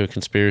to go into a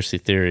conspiracy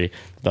theory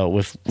about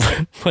whether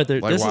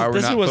Like this why is we're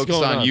this not is what's focused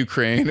going on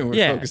Ukraine and we're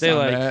Yeah, focused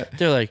on that.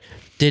 they're like,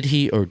 did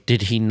he or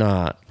did he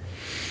not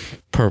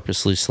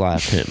purposely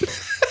slap him?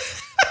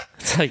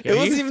 It's like, It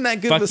wasn't even that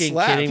good of a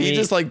slap. He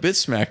just like bitch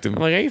smacked him.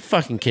 I'm like, are you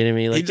fucking kidding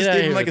me? Like, He just get out gave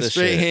of him, here like, with a this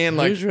straight shit. hand,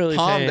 like, Who's really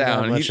palm paying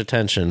down. that much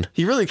attention?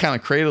 He really kind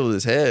of cradled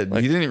his head.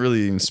 He didn't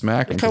really even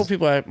smack him. A couple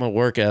people at my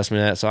work asked me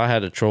that, so I had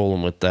to troll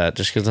him with that,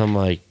 just because I'm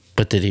like,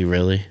 but did he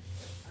really?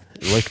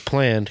 Like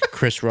planned,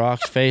 Chris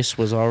Rock's face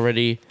was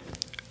already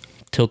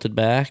tilted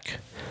back.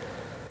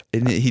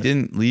 And he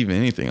didn't leave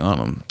anything on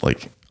him.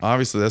 Like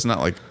obviously that's not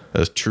like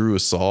a true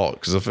assault.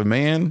 Because if a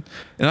man,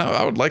 and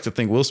I would like to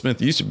think Will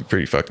Smith used to be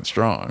pretty fucking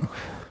strong.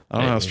 I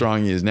don't know how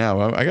strong he is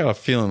now. I got a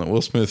feeling that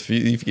Will Smith, if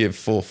you give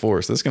full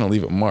force, that's going to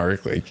leave a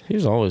mark. Like He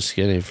was always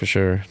skinny for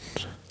sure.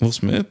 Will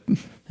Smith,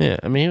 Yeah,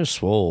 I mean he was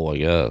swole, I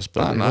guess,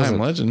 but not he an I Am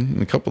wasn't- Legend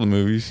in a couple of the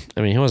movies.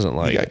 I mean he wasn't He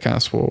like got kind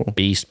of swole.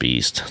 beast.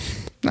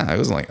 Nah, it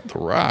wasn't like The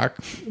Rock.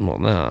 Well,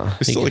 nah.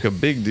 He's still like a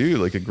big dude,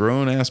 like a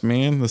grown ass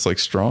man that's like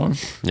strong.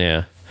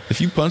 Yeah. If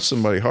you punch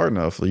somebody hard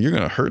enough, like, you're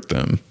gonna hurt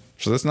them.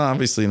 So that's not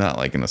obviously not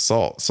like an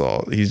assault.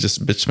 He's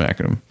just bitch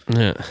smacking him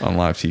Yeah. on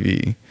live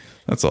TV.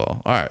 That's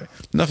all. All right.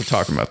 Enough of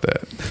talking about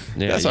that.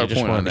 Yeah, That's our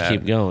point on that.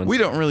 Keep going. We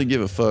don't really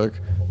give a fuck.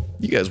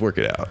 You guys work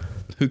it out.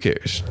 Who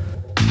cares?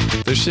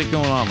 There's shit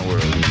going on in the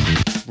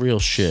world. Real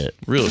shit.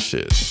 Real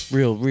shit.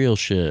 Real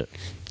shit.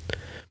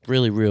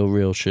 Really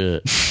real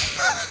shit.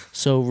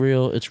 So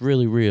real, it's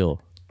really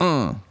real.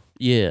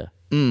 Yeah.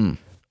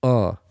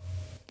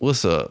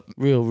 What's up?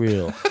 Real.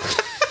 We're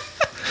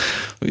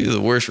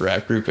the worst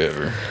rap group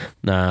ever.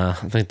 Nah,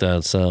 I think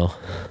that's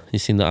you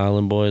seen the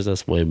Island Boys?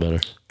 That's way better.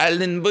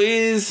 Island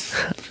Boys.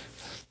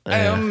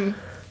 Hey,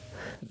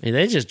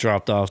 they just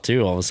dropped off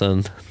too all of a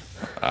sudden.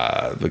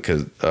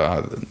 Because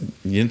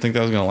you didn't think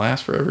that was gonna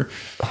last forever.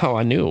 Oh,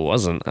 I knew it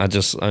wasn't. I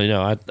thought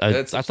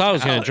it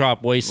was gonna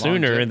drop way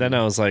sooner, and then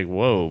I was like,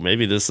 "Whoa,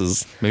 maybe this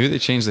is." Maybe they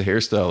changed the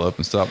hairstyle up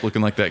and stopped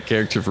looking like that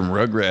character from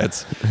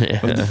Rugrats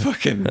with the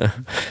fucking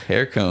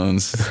hair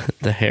cones.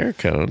 The hair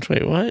cones.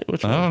 Wait, what?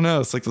 Which one? I don't know.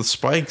 It's like the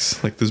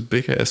spikes, like those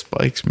big ass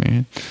spikes,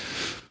 man.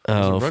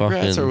 Oh, was it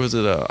Rugrats fucking. or was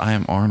it I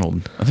Am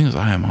Arnold? I think it was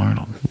I Am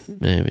Arnold.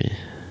 Maybe.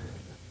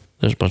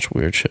 There's a bunch of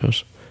weird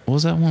shows. What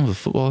was that one with the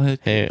football head?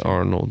 Hey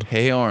Arnold.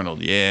 Hey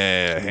Arnold,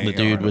 yeah. Hey The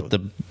dude Arnold. with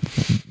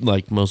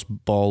the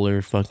most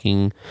baller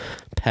fucking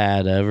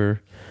pad ever.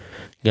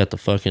 Got the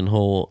fucking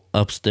whole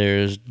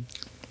upstairs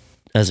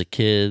as a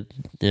kid,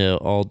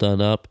 all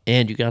done up,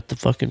 and you got the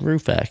fucking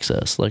roof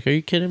access. Like, are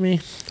you kidding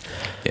me?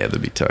 Yeah,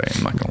 that'd be tight.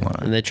 I'm not gonna lie.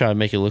 And they try to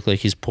make it look like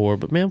he's poor,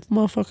 but man,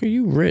 motherfucker,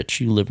 you rich.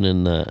 You living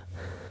in that.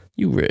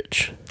 You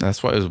rich.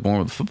 That's why I was born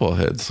with a football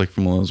head. It's like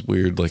from one of those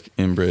weird, like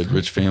inbred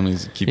rich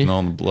families keeping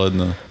all the blood in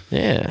the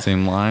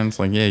same lines.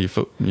 Like, yeah,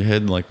 your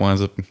head like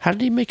winds up. How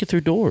did he make it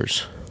through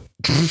doors?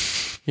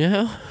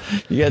 Yeah,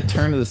 you gotta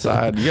turn to the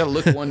side. You gotta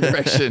look one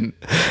direction,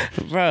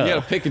 bro. You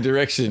gotta pick a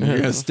direction you're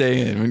gonna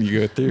stay in when you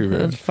go through,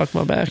 bro. Fuck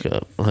my back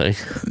up. Like,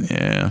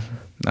 yeah,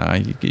 nah,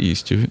 you get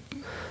used to it.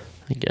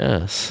 I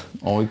guess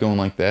Always going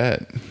like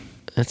that.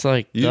 It's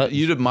like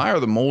you'd admire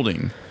the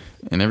molding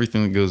and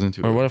everything that goes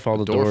into it. Or what if all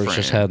the doors frame.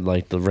 just had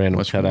like the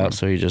random cutout,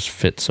 so he just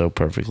fits so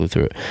perfectly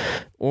through it?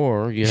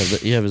 Or you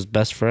have his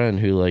best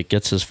friend who like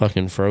gets his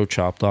fucking fro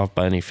chopped off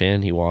by any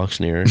fan he walks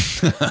near.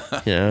 It's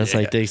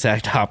like the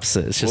exact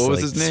opposite. It's just what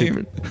was like his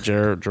name?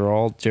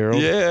 Gerald.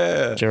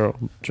 Yeah,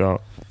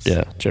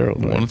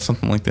 Gerald. Wanted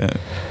something like that.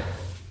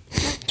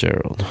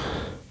 Gerald.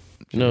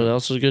 You know what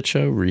else was a good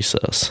show?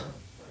 Recess.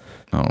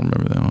 I don't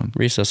remember that one.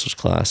 Recess was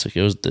classic.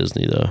 It was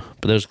Disney though,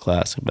 but it was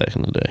classic back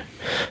in the day.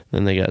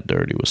 Then they got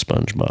dirty with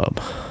SpongeBob.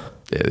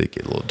 Yeah, they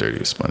get a little dirty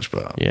with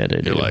SpongeBob. Yeah, they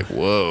do. You're like,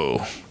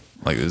 whoa.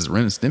 Like, is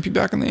Ren and Stimpy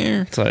back in the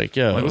air? It's like,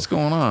 yo. Like, what's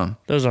going on?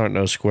 Those aren't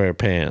no square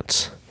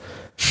pants.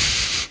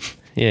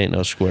 He ain't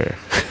no square.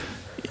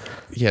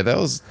 Yeah,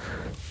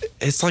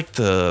 it's like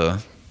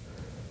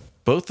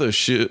both those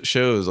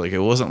shows, like, it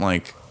wasn't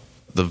like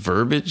the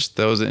verbiage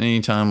that was at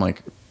any time,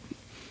 like,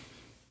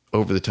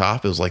 over the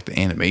top. It was like the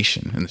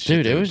animation and the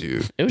shit.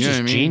 Dude, it was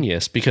just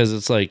genius because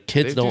it's like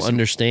kids don't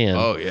understand.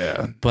 Oh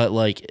yeah, but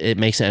like it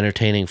makes it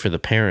entertaining for the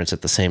parents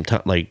at the same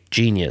time. Like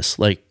genius,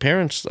 like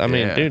parents. I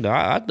mean, dude,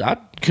 I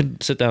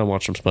could sit down and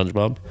watch some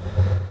SpongeBob.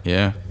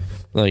 Yeah,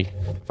 like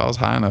if I was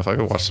high enough, I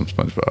could watch some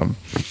SpongeBob.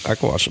 I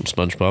could watch some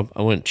SpongeBob.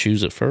 I wouldn't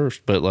choose it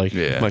first, but like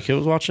if my kid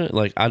was watching it,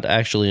 like I'd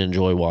actually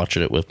enjoy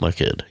watching it with my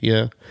kid.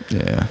 Yeah.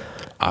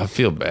 I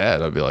feel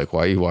bad. I'd be like,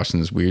 why are you watching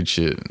this weird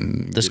shit?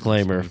 And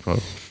disclaimer, I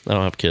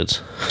don't have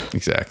kids.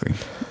 Exactly.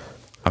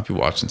 I'd be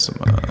watching some,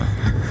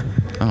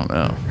 I don't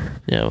know.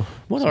 Yeah.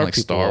 What some are like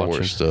people Star watching?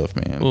 Wars stuff,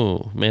 man.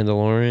 Ooh,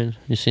 Mandalorian.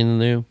 You seen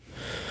the new?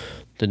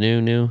 The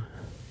new? New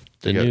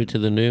to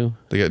the new?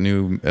 They got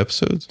new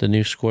episodes? The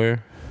new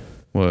square?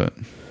 What?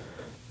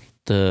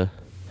 The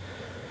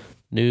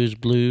news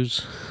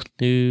blues?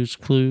 News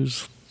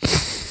clues?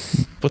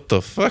 What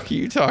the fuck are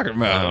you talking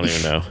about? I don't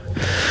even know.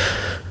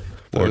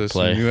 There's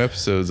some new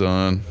episodes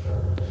on.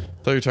 I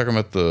thought you were talking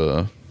about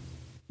the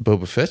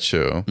Boba Fett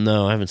show.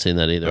 No, I haven't seen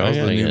that either. That was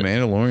the new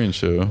Mandalorian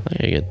show. I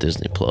gotta get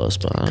Disney Plus,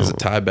 but because it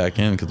tied back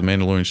in because the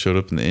Mandalorian showed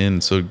up in the end,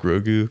 and so did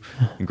Grogu.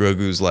 And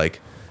Grogu's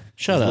like,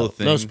 shut up!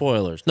 No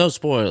spoilers! No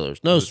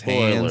spoilers! No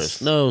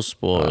spoilers! No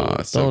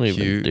spoilers! So don't cute.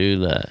 even do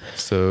that.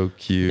 So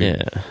cute.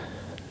 Yeah.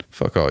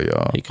 Fuck all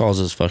y'all. He calls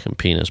his fucking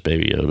penis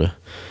Baby Yoda.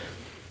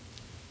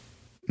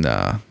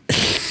 Nah.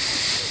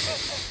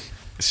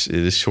 It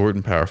is short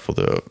and powerful,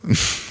 though.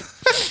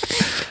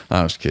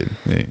 I'm just kidding.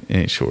 It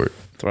ain't short.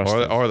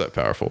 Or that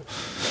powerful.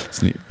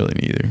 It's really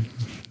neither.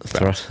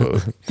 Thrust.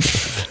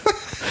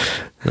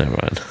 Never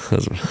mind.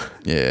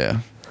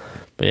 Yeah.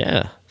 But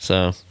yeah,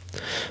 so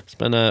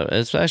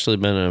it's actually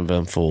been an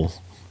eventful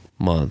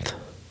month.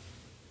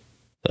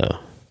 So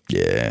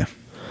yeah,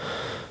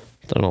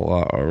 done a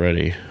lot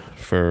already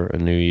for a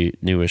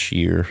newish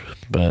year,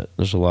 but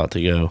there's a lot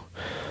to go.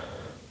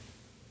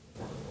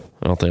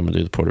 I don't think I'm gonna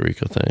do the Puerto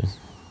Rico thing.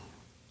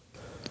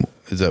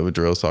 Is that what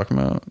Darrell's talking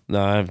about?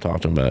 No, I haven't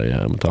talked to him about it yet.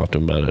 I haven't talked to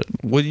him about it.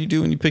 What did you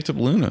do when you picked up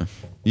Luna?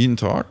 You didn't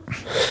talk?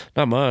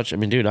 Not much. I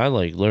mean, dude, I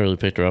like literally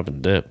picked her up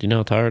and dipped. Do you know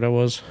how tired I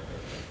was?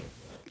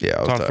 Yeah, I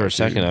was talked for a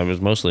second. I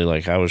was mostly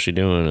like, how was she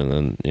doing?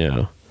 And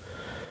then,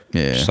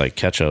 just like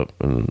catch up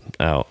and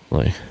out.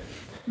 Like,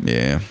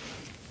 yeah.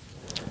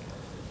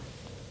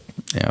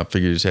 Yeah, I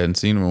figured you just hadn't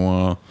seen him in a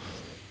while.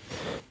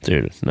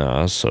 Dude, no,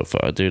 I was so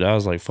far. Dude, I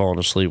was like falling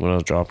asleep when I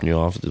was dropping you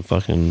off at the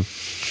fucking.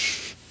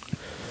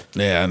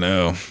 Yeah, I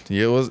know.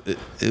 Yeah,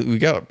 we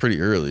got up pretty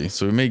early,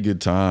 so we made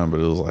good time, but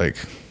it was like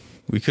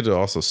we could have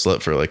also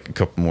slept for like a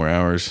couple more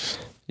hours.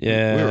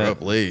 Yeah. We were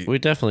up late. We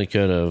definitely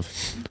could have.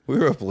 We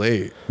were up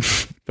late.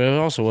 But it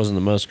also wasn't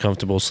the most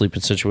comfortable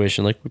sleeping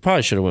situation. Like, we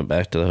probably should have went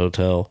back to the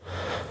hotel.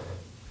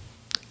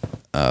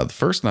 The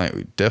first night,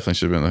 we definitely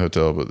should have been in the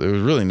hotel, but there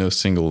was really no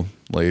single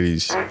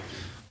ladies.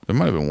 There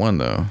might have been one,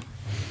 though.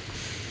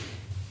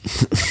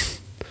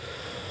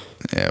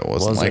 Yeah, it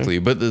wasn't likely.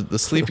 But the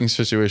sleeping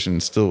situation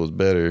still was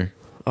better.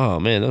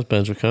 Oh, man, those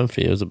beds were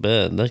comfy. It was a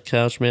bed. That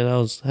couch,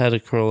 man, had to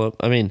curl up.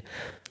 I mean...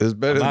 It was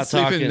better than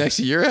sleeping next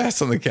to your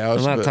ass on the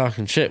couch. I'm not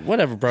talking shit.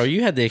 Whatever, bro.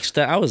 You had the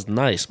I was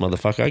nice,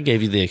 motherfucker. I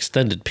gave you the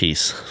extended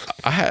piece.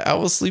 I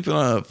was sleeping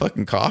on a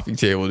fucking coffee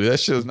table, dude. That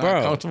shit was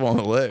not comfortable on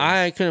the legs.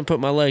 I couldn't put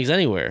my legs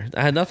anywhere.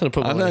 I had nothing to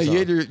put my legs on.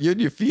 You had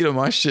your feet on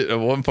my shit at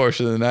one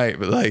portion of the night,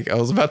 but like I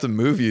was about to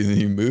move you and then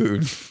you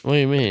moved. What do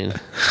you mean?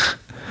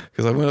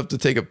 Because I went up to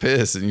take a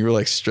piss and you were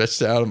like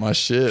stretched out of my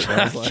shit.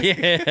 And I was like,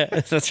 yeah,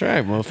 that's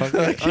right, motherfucker.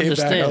 I came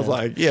back. I was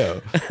like,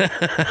 yo.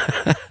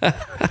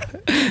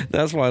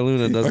 That's why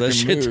Luna does that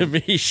shit to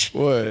me.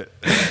 What?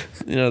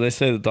 You know, they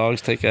say the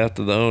dogs take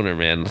after the owner,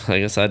 man. I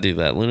guess I do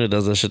that. Luna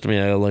does that shit to me.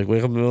 I like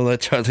wake up in the middle of the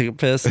night, try to take a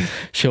piss.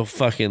 She'll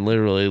fucking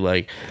literally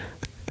like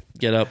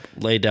get up,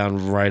 lay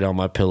down right on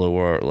my pillow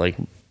where like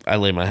I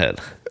lay my head.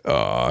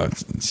 Oh,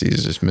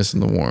 she's just missing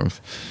the warmth.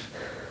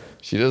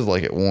 She does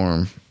like it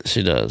warm.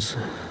 She does.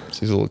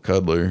 She's a little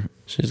cuddler.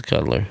 She's a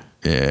cuddler.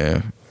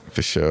 Yeah,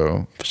 for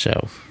sure. For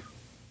sure.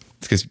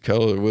 It's because you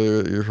cuddle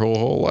with her your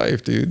whole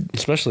life, dude.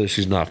 Especially if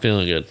she's not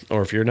feeling good,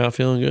 or if you're not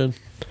feeling good.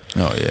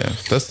 Oh yeah,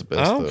 that's the best.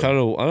 I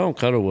don't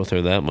cuddle with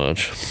her that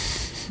much.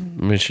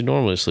 I mean, she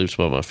normally sleeps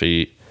by my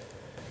feet.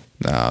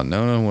 Nah,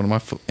 no. When my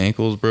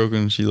ankle was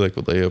broken, she like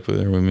would lay up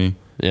there with me.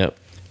 Yep.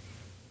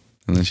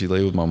 And then she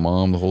lay with my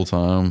mom the whole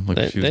time,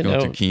 like she was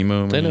going through chemo.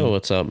 Man. They know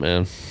what's up,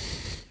 man.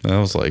 That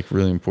was like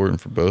really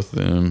important for both of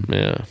them.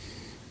 Yeah.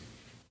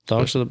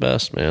 Dogs are the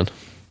best, man.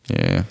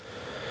 Yeah.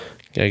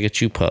 Gotta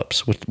get you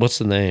pups. What's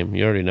the name?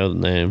 You already know the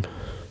name.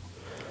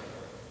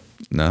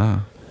 Nah.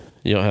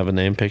 You don't have a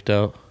name picked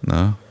out?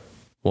 No.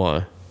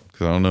 Why?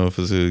 Because I don't know if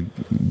it's a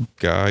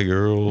guy,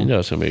 girl. You know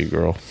it's going to be a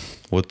girl.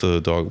 What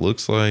the dog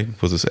looks like.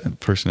 What his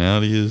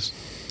personality is.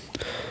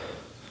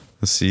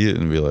 Let's see it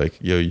and be like,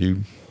 yo,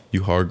 you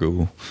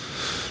Hargul.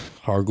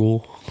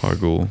 Hargul?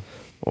 Hargul.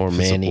 Or if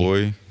Manny. It's a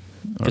boy.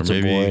 If it's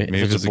a boy.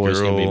 Maybe if it's a boy, it's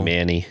going to be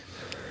Manny.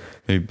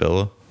 Maybe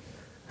Bella.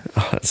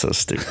 Oh, that's so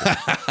stupid.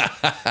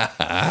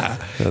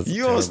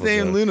 You almost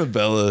named Luna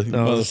Bella.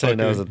 No, I was saying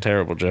that was a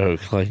terrible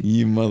joke. Like,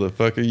 you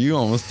motherfucker. You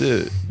almost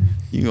did it.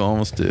 You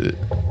almost did it.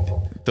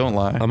 Don't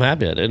lie. I'm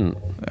happy I didn't.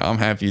 I'm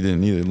happy you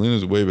didn't either.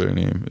 Luna's a way better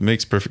name. It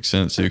makes perfect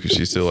sense too because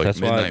she's still like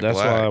midnight black. That's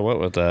why I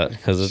went with that.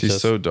 Because she's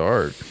so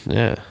dark.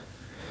 Yeah.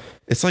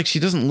 It's like she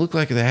doesn't look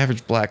like the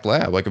average black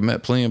lab. Like I've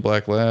met plenty of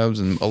black labs,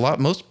 and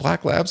most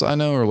black labs I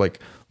know are like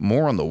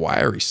more on the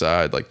wiry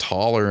side, like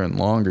taller and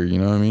longer. You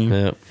know what I mean?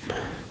 Yeah.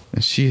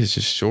 And she is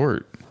just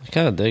short. I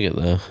kind of dig it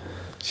though.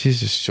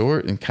 She's just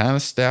short and kind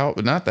of stout,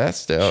 but not that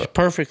stout. She's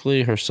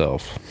perfectly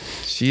herself.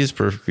 She is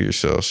perfectly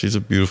herself. She's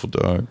a beautiful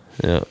dog.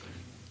 Yeah.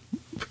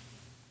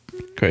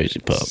 Crazy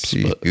pups.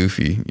 She's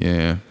goofy.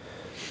 Yeah.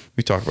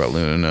 We talk about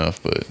Luna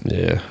enough, but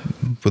yeah,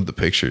 with the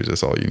pictures,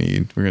 that's all you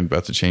need. We're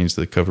about to change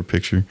the cover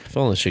picture. If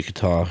only she could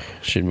talk,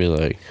 she'd be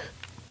like,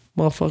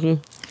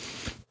 "Motherfucker,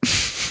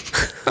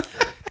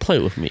 play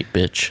with me,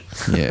 bitch."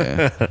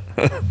 Yeah.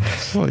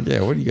 Well,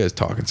 yeah. What are you guys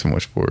talking so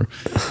much for?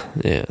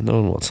 Yeah, no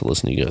one wants to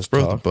listen to you guys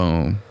Broke talk. the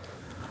bone.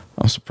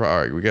 I'm surprised.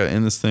 All right, we got to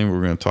end this thing.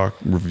 We're going to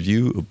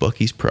review of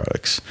Buc-ee's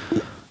products.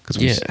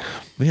 Because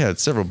we had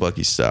several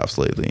Buc-ee's stops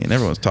lately, and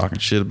everyone's talking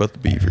shit about the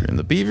beaver. And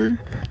the beaver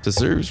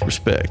deserves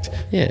respect.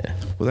 Yeah.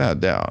 Without a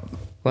doubt.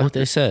 Like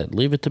they said,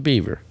 leave it to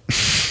Beaver.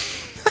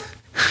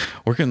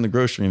 Working in the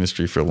grocery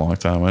industry for a long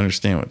time, I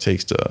understand what it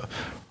takes to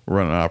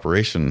run an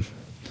operation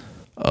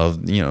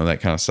of, that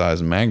kind of size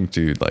and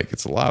magnitude. Like,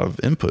 it's a lot of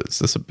inputs.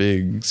 That's a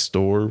big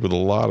store with a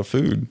lot of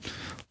food.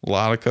 A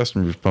lot of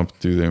customers pumping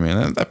through there,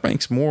 man. That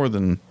makes more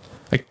than,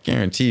 I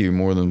guarantee you,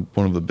 more than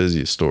one of the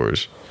busiest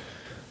stores.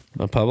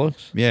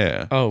 Publix?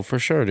 Yeah. Oh, for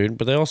sure, dude.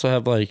 But they also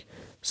have like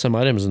some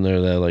items in there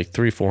that are like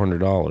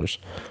 $300-$400.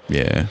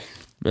 Yeah.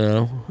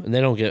 And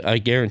they don't get. I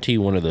guarantee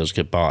one of those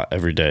get bought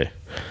every day.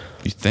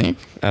 You think?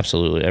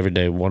 Absolutely, every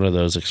day one of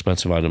those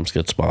expensive items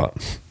gets bought.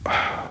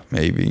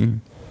 Maybe.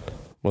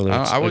 Whether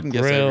it's I wouldn't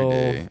guess every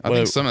day. I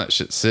think some of that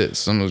shit sits.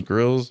 Some of those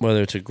grills.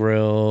 Whether it's a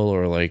grill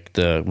or like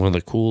one of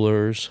the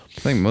coolers.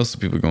 I think most of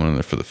the people are going in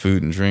there for the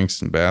food and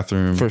drinks and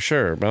bathroom. For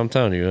sure, but I'm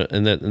telling you,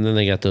 and then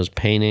they got those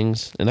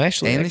paintings. And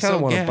actually, I kind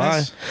of want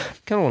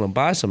to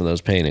buy some of those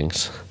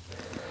paintings.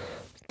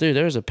 Dude,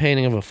 there was a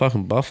painting of a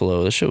fucking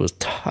buffalo. This shit was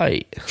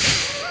tight.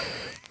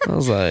 I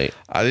was like,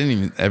 I didn't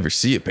even ever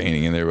see a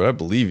painting in there, but I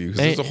believe you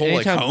because there's a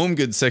whole home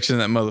goods section in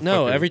that motherfucker.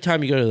 No, every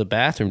time you go to the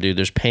bathroom, dude,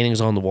 there's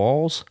paintings on the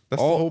walls. That's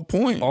the whole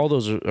point. All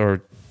those are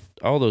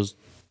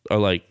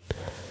like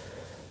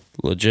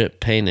legit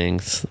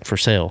paintings for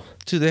sale.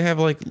 Dude, they have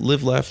like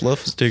live, laugh, love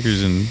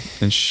stickers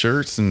and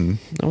shirts and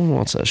No one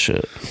wants that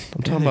shit.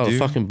 I'm talking about a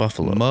fucking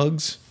buffalo.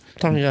 Mugs. I'm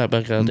talking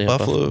about goddamn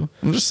buffalo.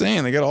 I'm just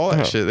saying, they got all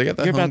that shit. They got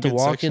that. You're home about to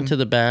goods walk section. into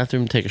the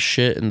bathroom, take a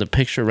shit, and the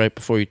picture right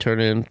before you turn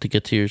in to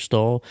get to your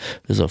stall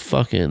is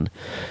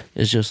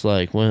it's just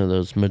like one of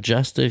those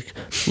majestic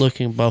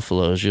looking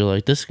buffaloes. You're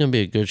like, this is going to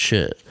be a good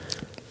shit.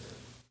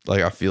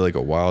 Like, I feel like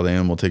a wild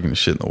animal taking a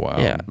shit in the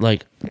wild. Yeah,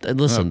 like,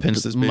 listen,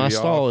 pinch this baby my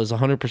stall off. is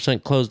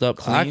 100% closed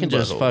up. I can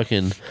just I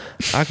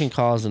can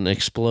cause an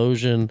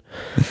explosion.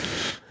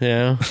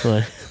 Yeah,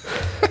 like,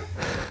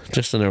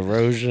 just an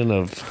erosion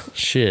of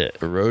shit.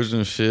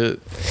 Erosion of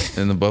shit,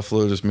 and the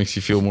buffalo just makes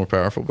you feel more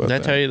powerful about that.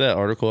 Did I tell you that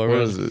article I read?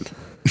 What is it?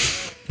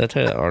 Did I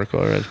tell you that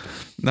article I read?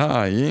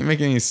 Nah, you ain't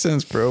making any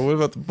sense, bro. What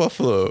about the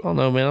buffalo? Oh,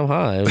 no, man, I'm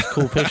high. It was a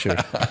cool picture.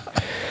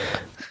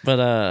 But,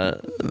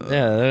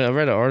 yeah, I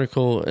read an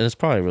article, and it's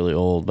probably really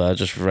old, but I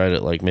just read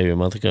it, like, maybe a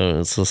month ago, and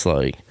it's just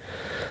like,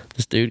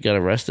 this dude got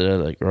arrested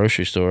at a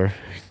grocery store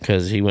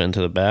because he went into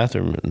the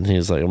bathroom, and he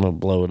was like, I'm going to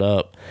blow it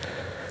up.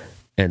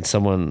 And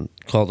someone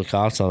called the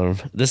cops on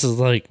him. This is,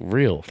 like,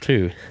 real,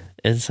 too.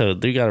 And so,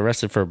 dude got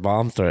arrested for a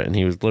bomb threat, and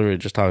he was literally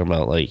just talking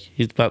about, like,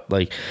 he's about,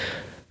 like,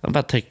 I'm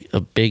about to take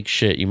a big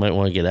shit. You might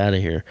want to get out of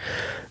here.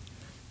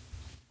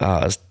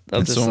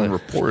 And someone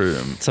reported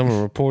him.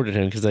 Someone reported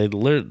him because they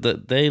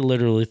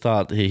literally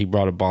thought that he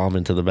brought a bomb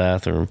into the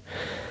bathroom.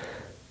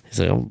 He's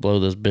like, I'm going to blow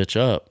this bitch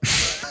up.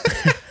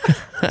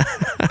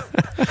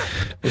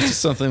 Which is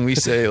something we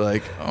say,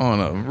 like, on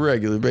a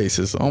regular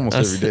basis, almost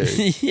every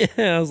day.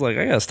 Yeah, I was like,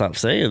 I got to stop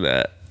saying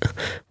that.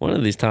 One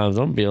of these times,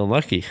 I'm going to be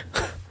unlucky.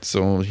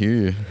 Someone will hear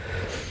you.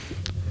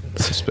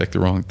 Suspect the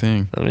wrong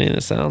thing. I mean,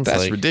 it sounds That's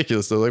like...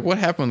 ridiculous, though. Like, what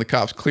happened when the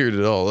cops cleared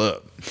it all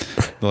up?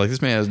 They're like,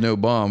 this man has no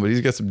bomb, but he's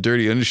got some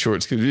dirty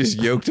undershorts because we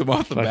just yoked him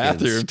off the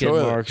bathroom skin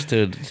toilet. Marks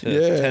to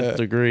 10th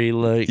degree.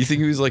 Like, you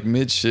think he was like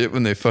mid shit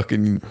when they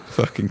fucking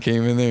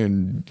came in there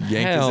and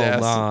yanked hell his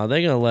ass? Nah,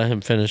 they gonna let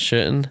him finish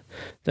shitting.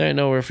 There ain't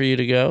nowhere for you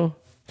to go.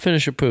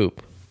 Finish your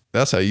poop.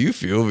 That's how you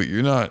feel, but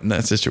you're not in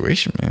that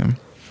situation, man.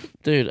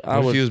 Dude,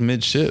 What if he was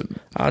mid shit?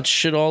 I'd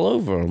shit all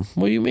over him.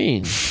 What do you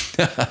mean?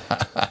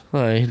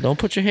 Like, don't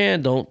put your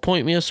hand, don't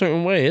point me a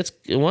certain way.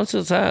 Once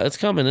it's out, it's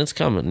coming. You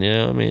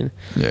know what I mean?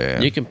 Yeah.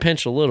 You can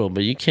pinch a little,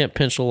 but you can't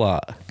pinch a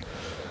lot.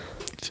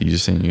 So you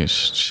just saying you can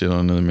shit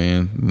on another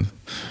man?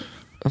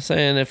 I'm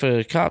saying if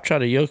a cop tried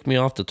to yoke me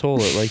off the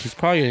toilet, like, he's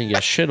probably gonna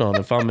get shit on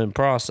if I'm in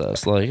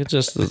process. Like, it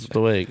just is the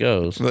way it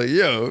goes. Like,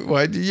 yo,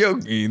 why'd you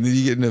yoke me? And then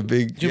you get in a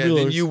big...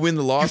 then you win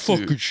the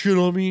lawsuit. You fucking shit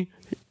on me?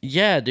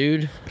 Yeah,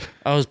 dude.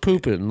 I was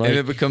pooping. Like, and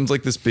it becomes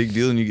like this big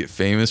deal and you get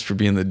famous for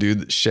being the dude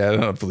that shat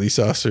on a police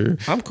officer.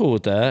 I'm cool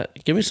with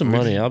that. Give me some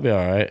money. I'll be all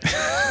right.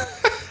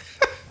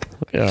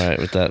 I'll be all right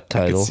with that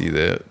title. I can see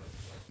that.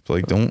 But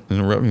like, don't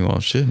interrupt me while I'm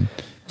shitting.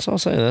 That's all I'm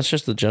saying. That's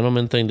just the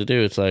gentleman thing to do.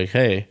 It's like,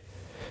 hey,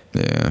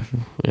 yeah,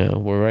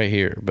 we're right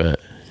here, but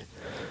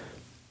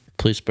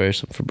please spare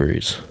some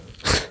Febreze.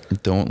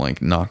 Don't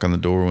like knock on the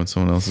door when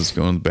someone else is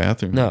going to the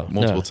bathroom.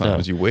 Multiple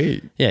times. You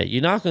wait. Yeah, you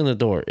knock on the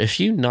door. If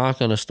you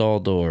knock on a stall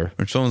door,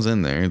 or someone's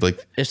in there,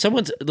 like, if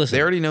someone's listen,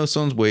 they already know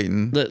someone's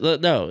waiting.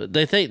 No,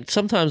 they think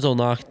sometimes they'll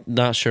knock,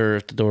 not sure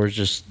if the door is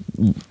just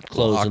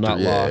closed and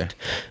not locked,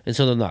 and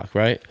so they'll knock,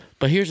 right?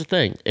 But here's the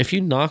thing: if you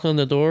knock on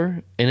the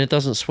door and it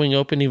doesn't swing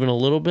open even a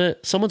little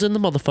bit, someone's in the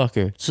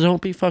motherfucker. So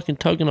don't be fucking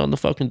tugging on the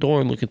fucking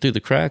door and looking through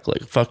the crack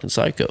like a fucking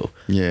psycho.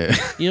 Yeah,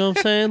 you know what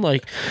I'm saying?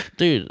 Like,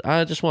 dude,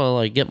 I just want to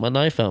like get my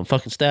knife out and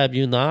fucking stab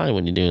you in the eye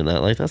when you're doing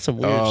that. Like, that's some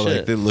weird shit.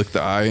 Like they look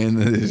the eye in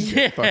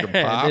the fucking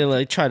pop. They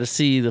like try to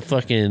see the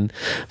fucking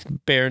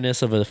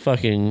bareness of a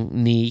fucking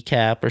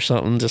kneecap or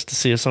something just to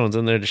see if someone's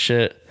in there to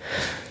shit.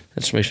 It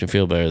just makes me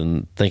feel better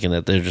than thinking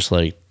that they're just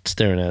like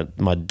staring at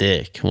my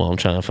dick while I'm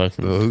trying to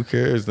fucking. Well, who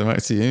cares? They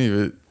might see any of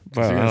it. If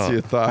they're gonna see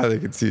a thigh, they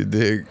can see a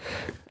dick.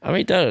 I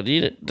mean,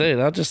 dude,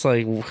 I'm just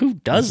like, who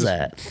does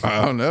that?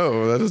 I don't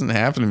know. That doesn't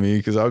happen to me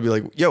because I would be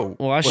like, yo,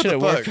 well, I should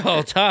have worked all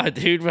the time,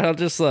 dude. But I'm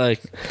just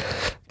like,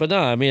 but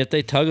no, I mean, if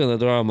they tug on the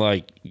door, I'm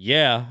like,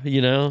 yeah,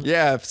 you know?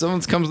 Yeah, if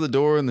someone comes to the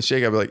door in the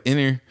shake, I'd be like, in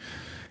here.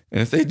 And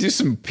if they do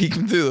some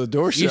peeking through the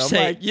door shit, I'm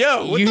like,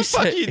 yo, what the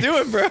fuck are you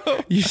doing, bro?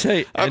 You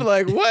say... I'm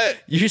like,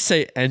 what? You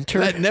say enter?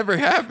 That never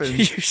happened.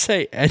 You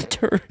say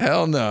enter?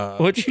 Hell no.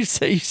 What'd you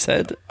say you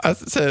said? I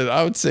said,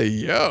 I would say,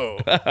 yo.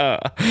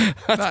 Not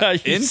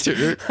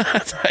enter. I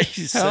thought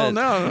you said... Hell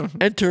no.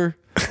 Enter.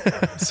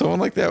 Someone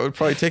like that would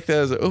probably take that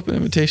as an open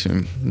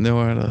invitation.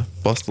 Know how to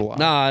bust the lock.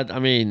 Nah, I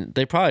mean,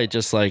 they probably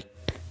just like...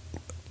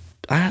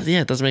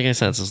 yeah, it doesn't make any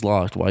sense. It's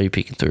locked. Why are you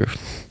peeking through?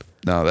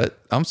 No,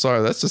 I'm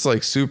sorry. That's just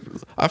like super.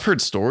 I've heard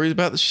stories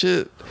about the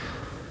shit,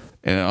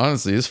 and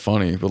honestly, it's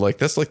funny. But like,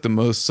 that's like the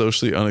most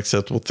socially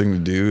unacceptable thing to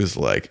do is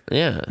like,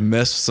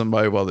 mess with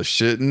somebody while they're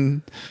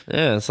shitting.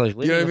 Yeah, it's like,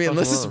 you know what I mean.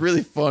 Unless it's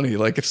really funny,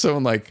 like if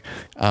someone like,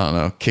 I don't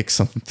know, kicks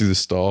something through the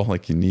stall,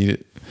 like you need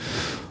it,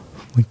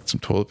 like some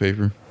toilet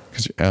paper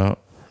because you're out.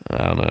 I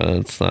don't know.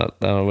 It's not.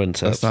 I wouldn't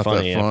say that's not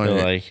funny. That funny.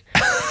 I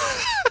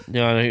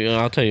feel like,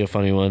 I'll tell you a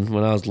funny one.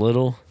 When I was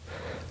little,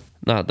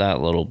 not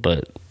that little,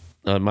 but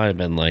it might have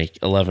been like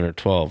 11 or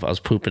 12. I was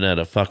pooping at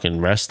a fucking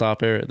rest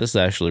stop area. This is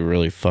actually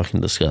really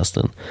fucking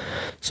disgusting.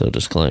 So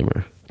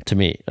disclaimer. To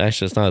me,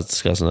 actually, it's not as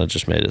disgusting. I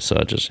just made it, so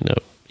I just,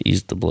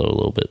 eased the blow a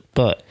little bit.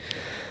 But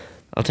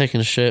I'm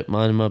taking a shit,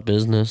 minding my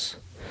business.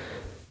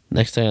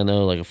 Next thing I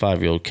know, like a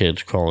 5-year-old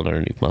kid's crawling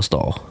underneath my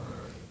stall.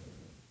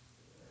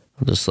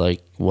 I'm just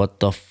like, what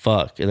the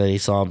fuck? And then he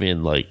saw me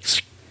and like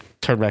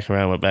turned back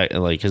around, went back,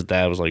 and like his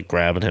dad was like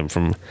grabbing him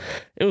from.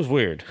 It was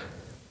weird.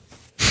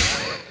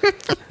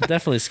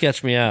 Definitely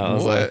sketched me out. I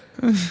was what?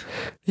 Like,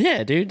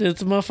 yeah, dude,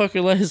 this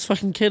motherfucker let his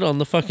fucking kid on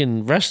the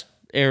fucking rest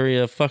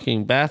area,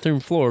 fucking bathroom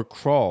floor,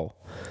 crawl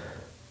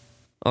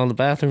on the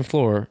bathroom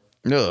floor.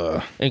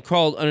 Ugh. And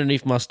crawled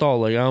underneath my stall.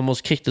 Like, I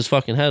almost kicked his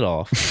fucking head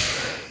off.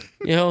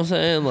 You know what I'm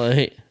saying?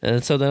 Like,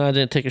 and so then I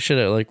didn't take a shit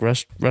at like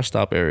rest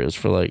stop areas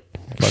for like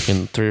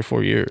fucking 3 or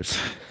 4 years.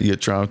 You get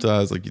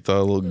traumatized, like you thought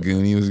a little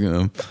goonie was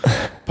gonna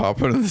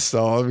pop into the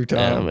stall every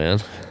time. Yeah,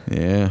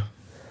 man.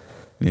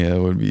 Yeah, it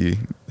would be.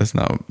 That's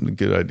not a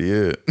good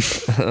idea.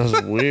 That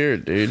was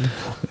weird, dude.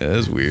 Yeah,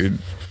 that's weird.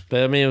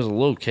 But I mean, it was a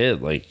little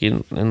kid. Like, he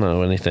didn't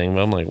know anything.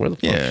 But I'm like, where the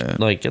fuck? Yeah.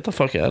 Like, get the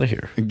fuck out of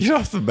here. Get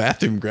off the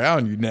bathroom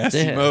ground, you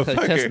nasty motherfucker.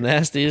 Like, that's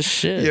nasty as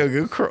shit. Yo,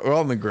 go crawl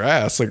on the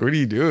grass. Like, what are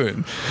you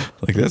doing?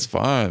 Like, that's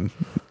fine.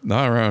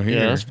 Not around here.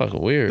 Yeah, that's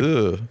fucking weird.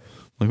 Ugh.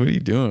 Like, what are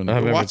you doing?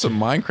 Watch some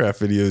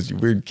Minecraft videos, you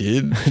weird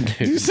kid.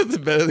 Do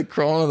something better than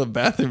crawling on the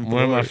bathroom floor.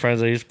 One of my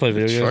friends I used to play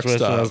video games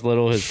with when I was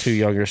little, his 2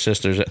 younger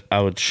sisters,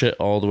 I would shit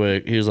all the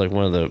way. He was like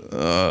one of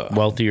the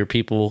wealthier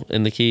people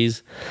in the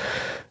Keys.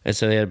 And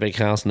so they had a big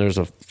house, and there was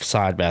a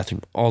side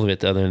bathroom all the way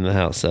at the other end of the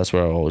house. That's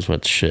where I always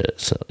went to shit.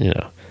 So,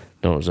 no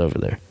one was over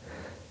there.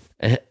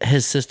 And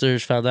his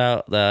sisters found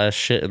out that I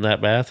shit in that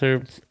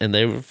bathroom, and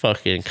they would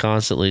fucking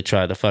constantly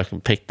try to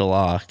fucking pick the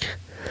lock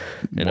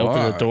and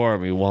open the door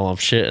on me while I'm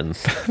shitting.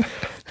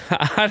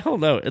 I don't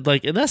know.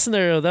 Like, in that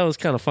scenario, that was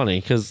kind of funny,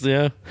 because,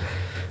 but,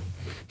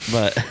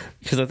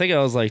 because I think I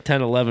was like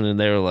 10, 11, and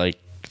they were like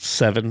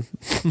 7,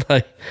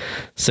 like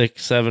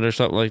 6, 7 or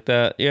something like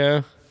that.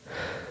 Yeah.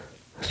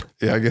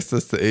 Yeah, I guess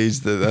that's the age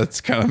that's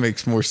kind of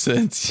makes more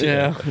sense.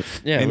 Yeah.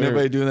 Ain't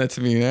nobody doing that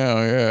to me now.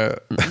 Yeah.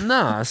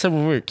 Nah, I said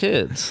when we were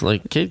kids,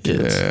 like kids.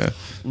 Yeah.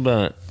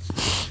 But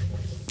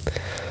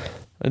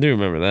I do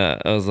remember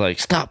that. I was like,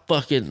 stop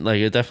fucking. Like,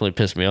 it definitely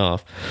pissed me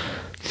off.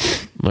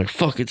 I'm like,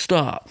 fucking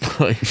stop.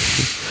 Like,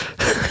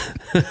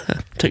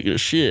 taking a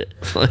shit.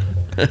 Like,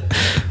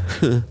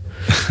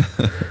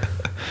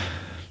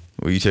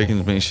 were you taking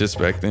as many shits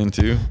back then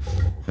too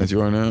as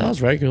you are now? that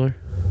was regular.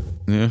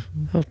 Yeah.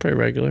 That was pretty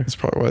regular. That's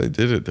probably why they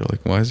did it. They're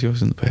like, why is he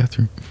always in the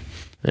bathroom?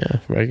 Yeah,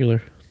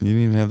 regular. You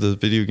didn't even have the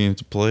video games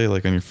to play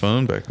like on your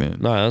phone back then.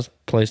 No, it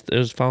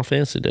was Final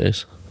Fantasy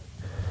days.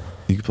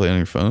 You could play it on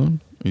your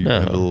phone? Or you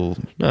have a little...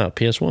 No,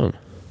 PS1.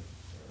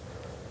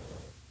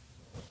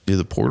 You have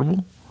the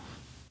portable?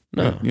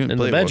 No, you didn't in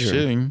play the it while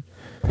bedroom.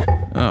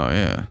 shitting. Oh,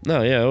 yeah.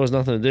 No, yeah, it was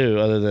nothing to do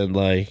other than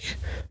like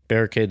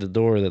barricade the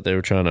door that they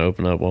were trying to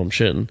open up while I'm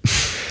shitting.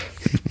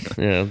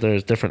 Yeah,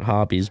 there's different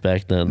hobbies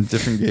back then.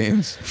 Different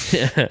games.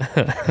 Yeah.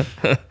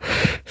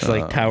 It's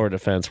like tower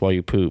defense while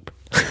you poop.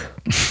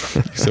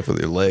 Except for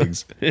their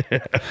legs. Yeah.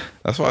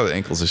 That's why the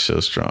ankles are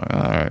so strong.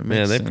 All right,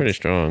 man, they're pretty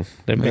strong.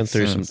 They've been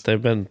through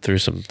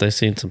some. They've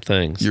seen some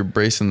things. You're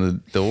bracing the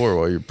door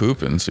while you're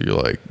pooping, so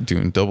you're like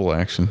doing double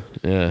action.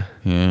 Yeah.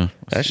 Yeah.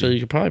 Actually,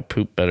 you could probably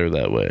poop better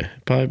that way.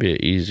 Probably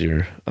be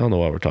easier. I don't know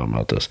why we're talking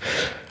about this.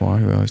 Why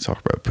do we always talk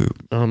about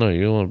poop? I don't know.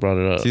 You're the one who brought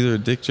it up. It's either a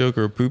dick joke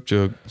or a poop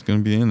joke. It's gonna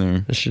be in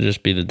there. This should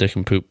just be the Dick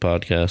and Poop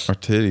podcast. Or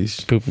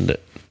titties. Poop and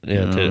dick.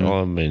 Yeah, titties.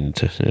 Oh, I mean,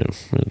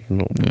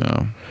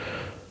 yeah.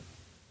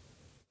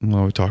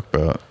 Well, we talk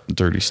about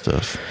dirty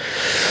stuff.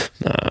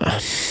 Nah.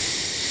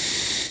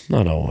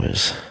 Not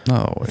always.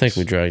 Not always. I think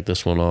we dragged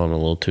this one on a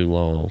little too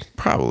long.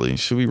 Probably.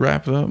 Should we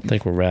wrap it up? I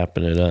think we're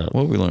wrapping it up.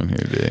 What we learned here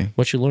today?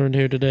 What you learned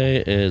here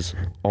today is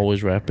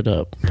always wrap it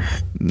up.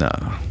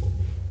 Nah.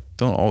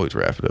 Don't always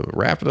wrap it up.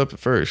 Wrap it up at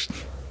first.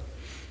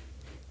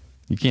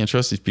 You can't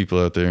trust these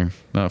people out there.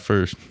 Not at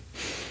first.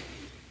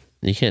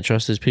 You can't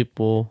trust these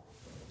people.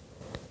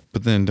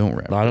 But then don't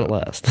wrap it up. Not at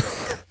last.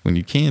 When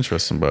you can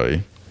trust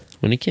somebody.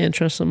 When you can't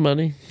trust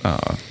somebody.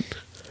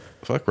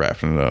 Fuck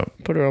wrapping it up.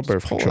 Put her on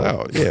birth control. Pull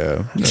out.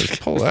 Yeah.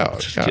 Just pull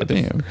out. God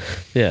damn.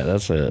 Yeah,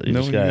 that's it. You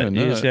just gotta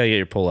get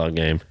your pull out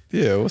game.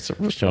 Yeah, what's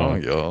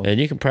wrong, y'all?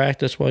 And you can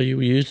practice while you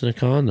were using a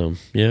condom.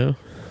 Yeah.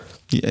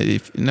 Yeah.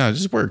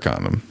 Just wear a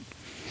condom.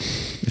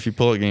 If your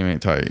pull out game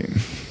ain't tight,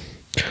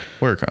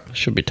 wear a condom.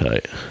 Should be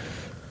tight.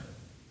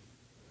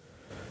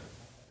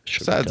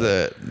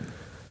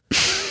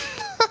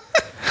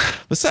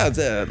 Besides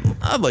that,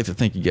 I'd like to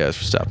thank you guys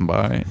for stopping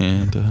by,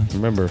 and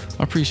remember,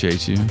 I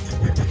appreciate you.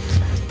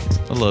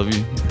 I love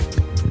you.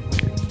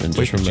 And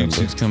just remember,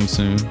 Jutsu's coming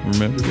soon.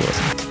 Remember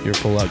what? Your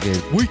pull-out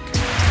game week.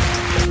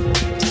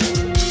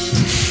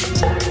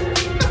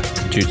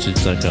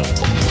 Jutsu.com.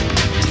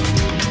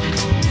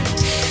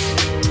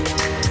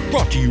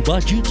 Brought to you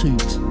by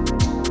Jutsu.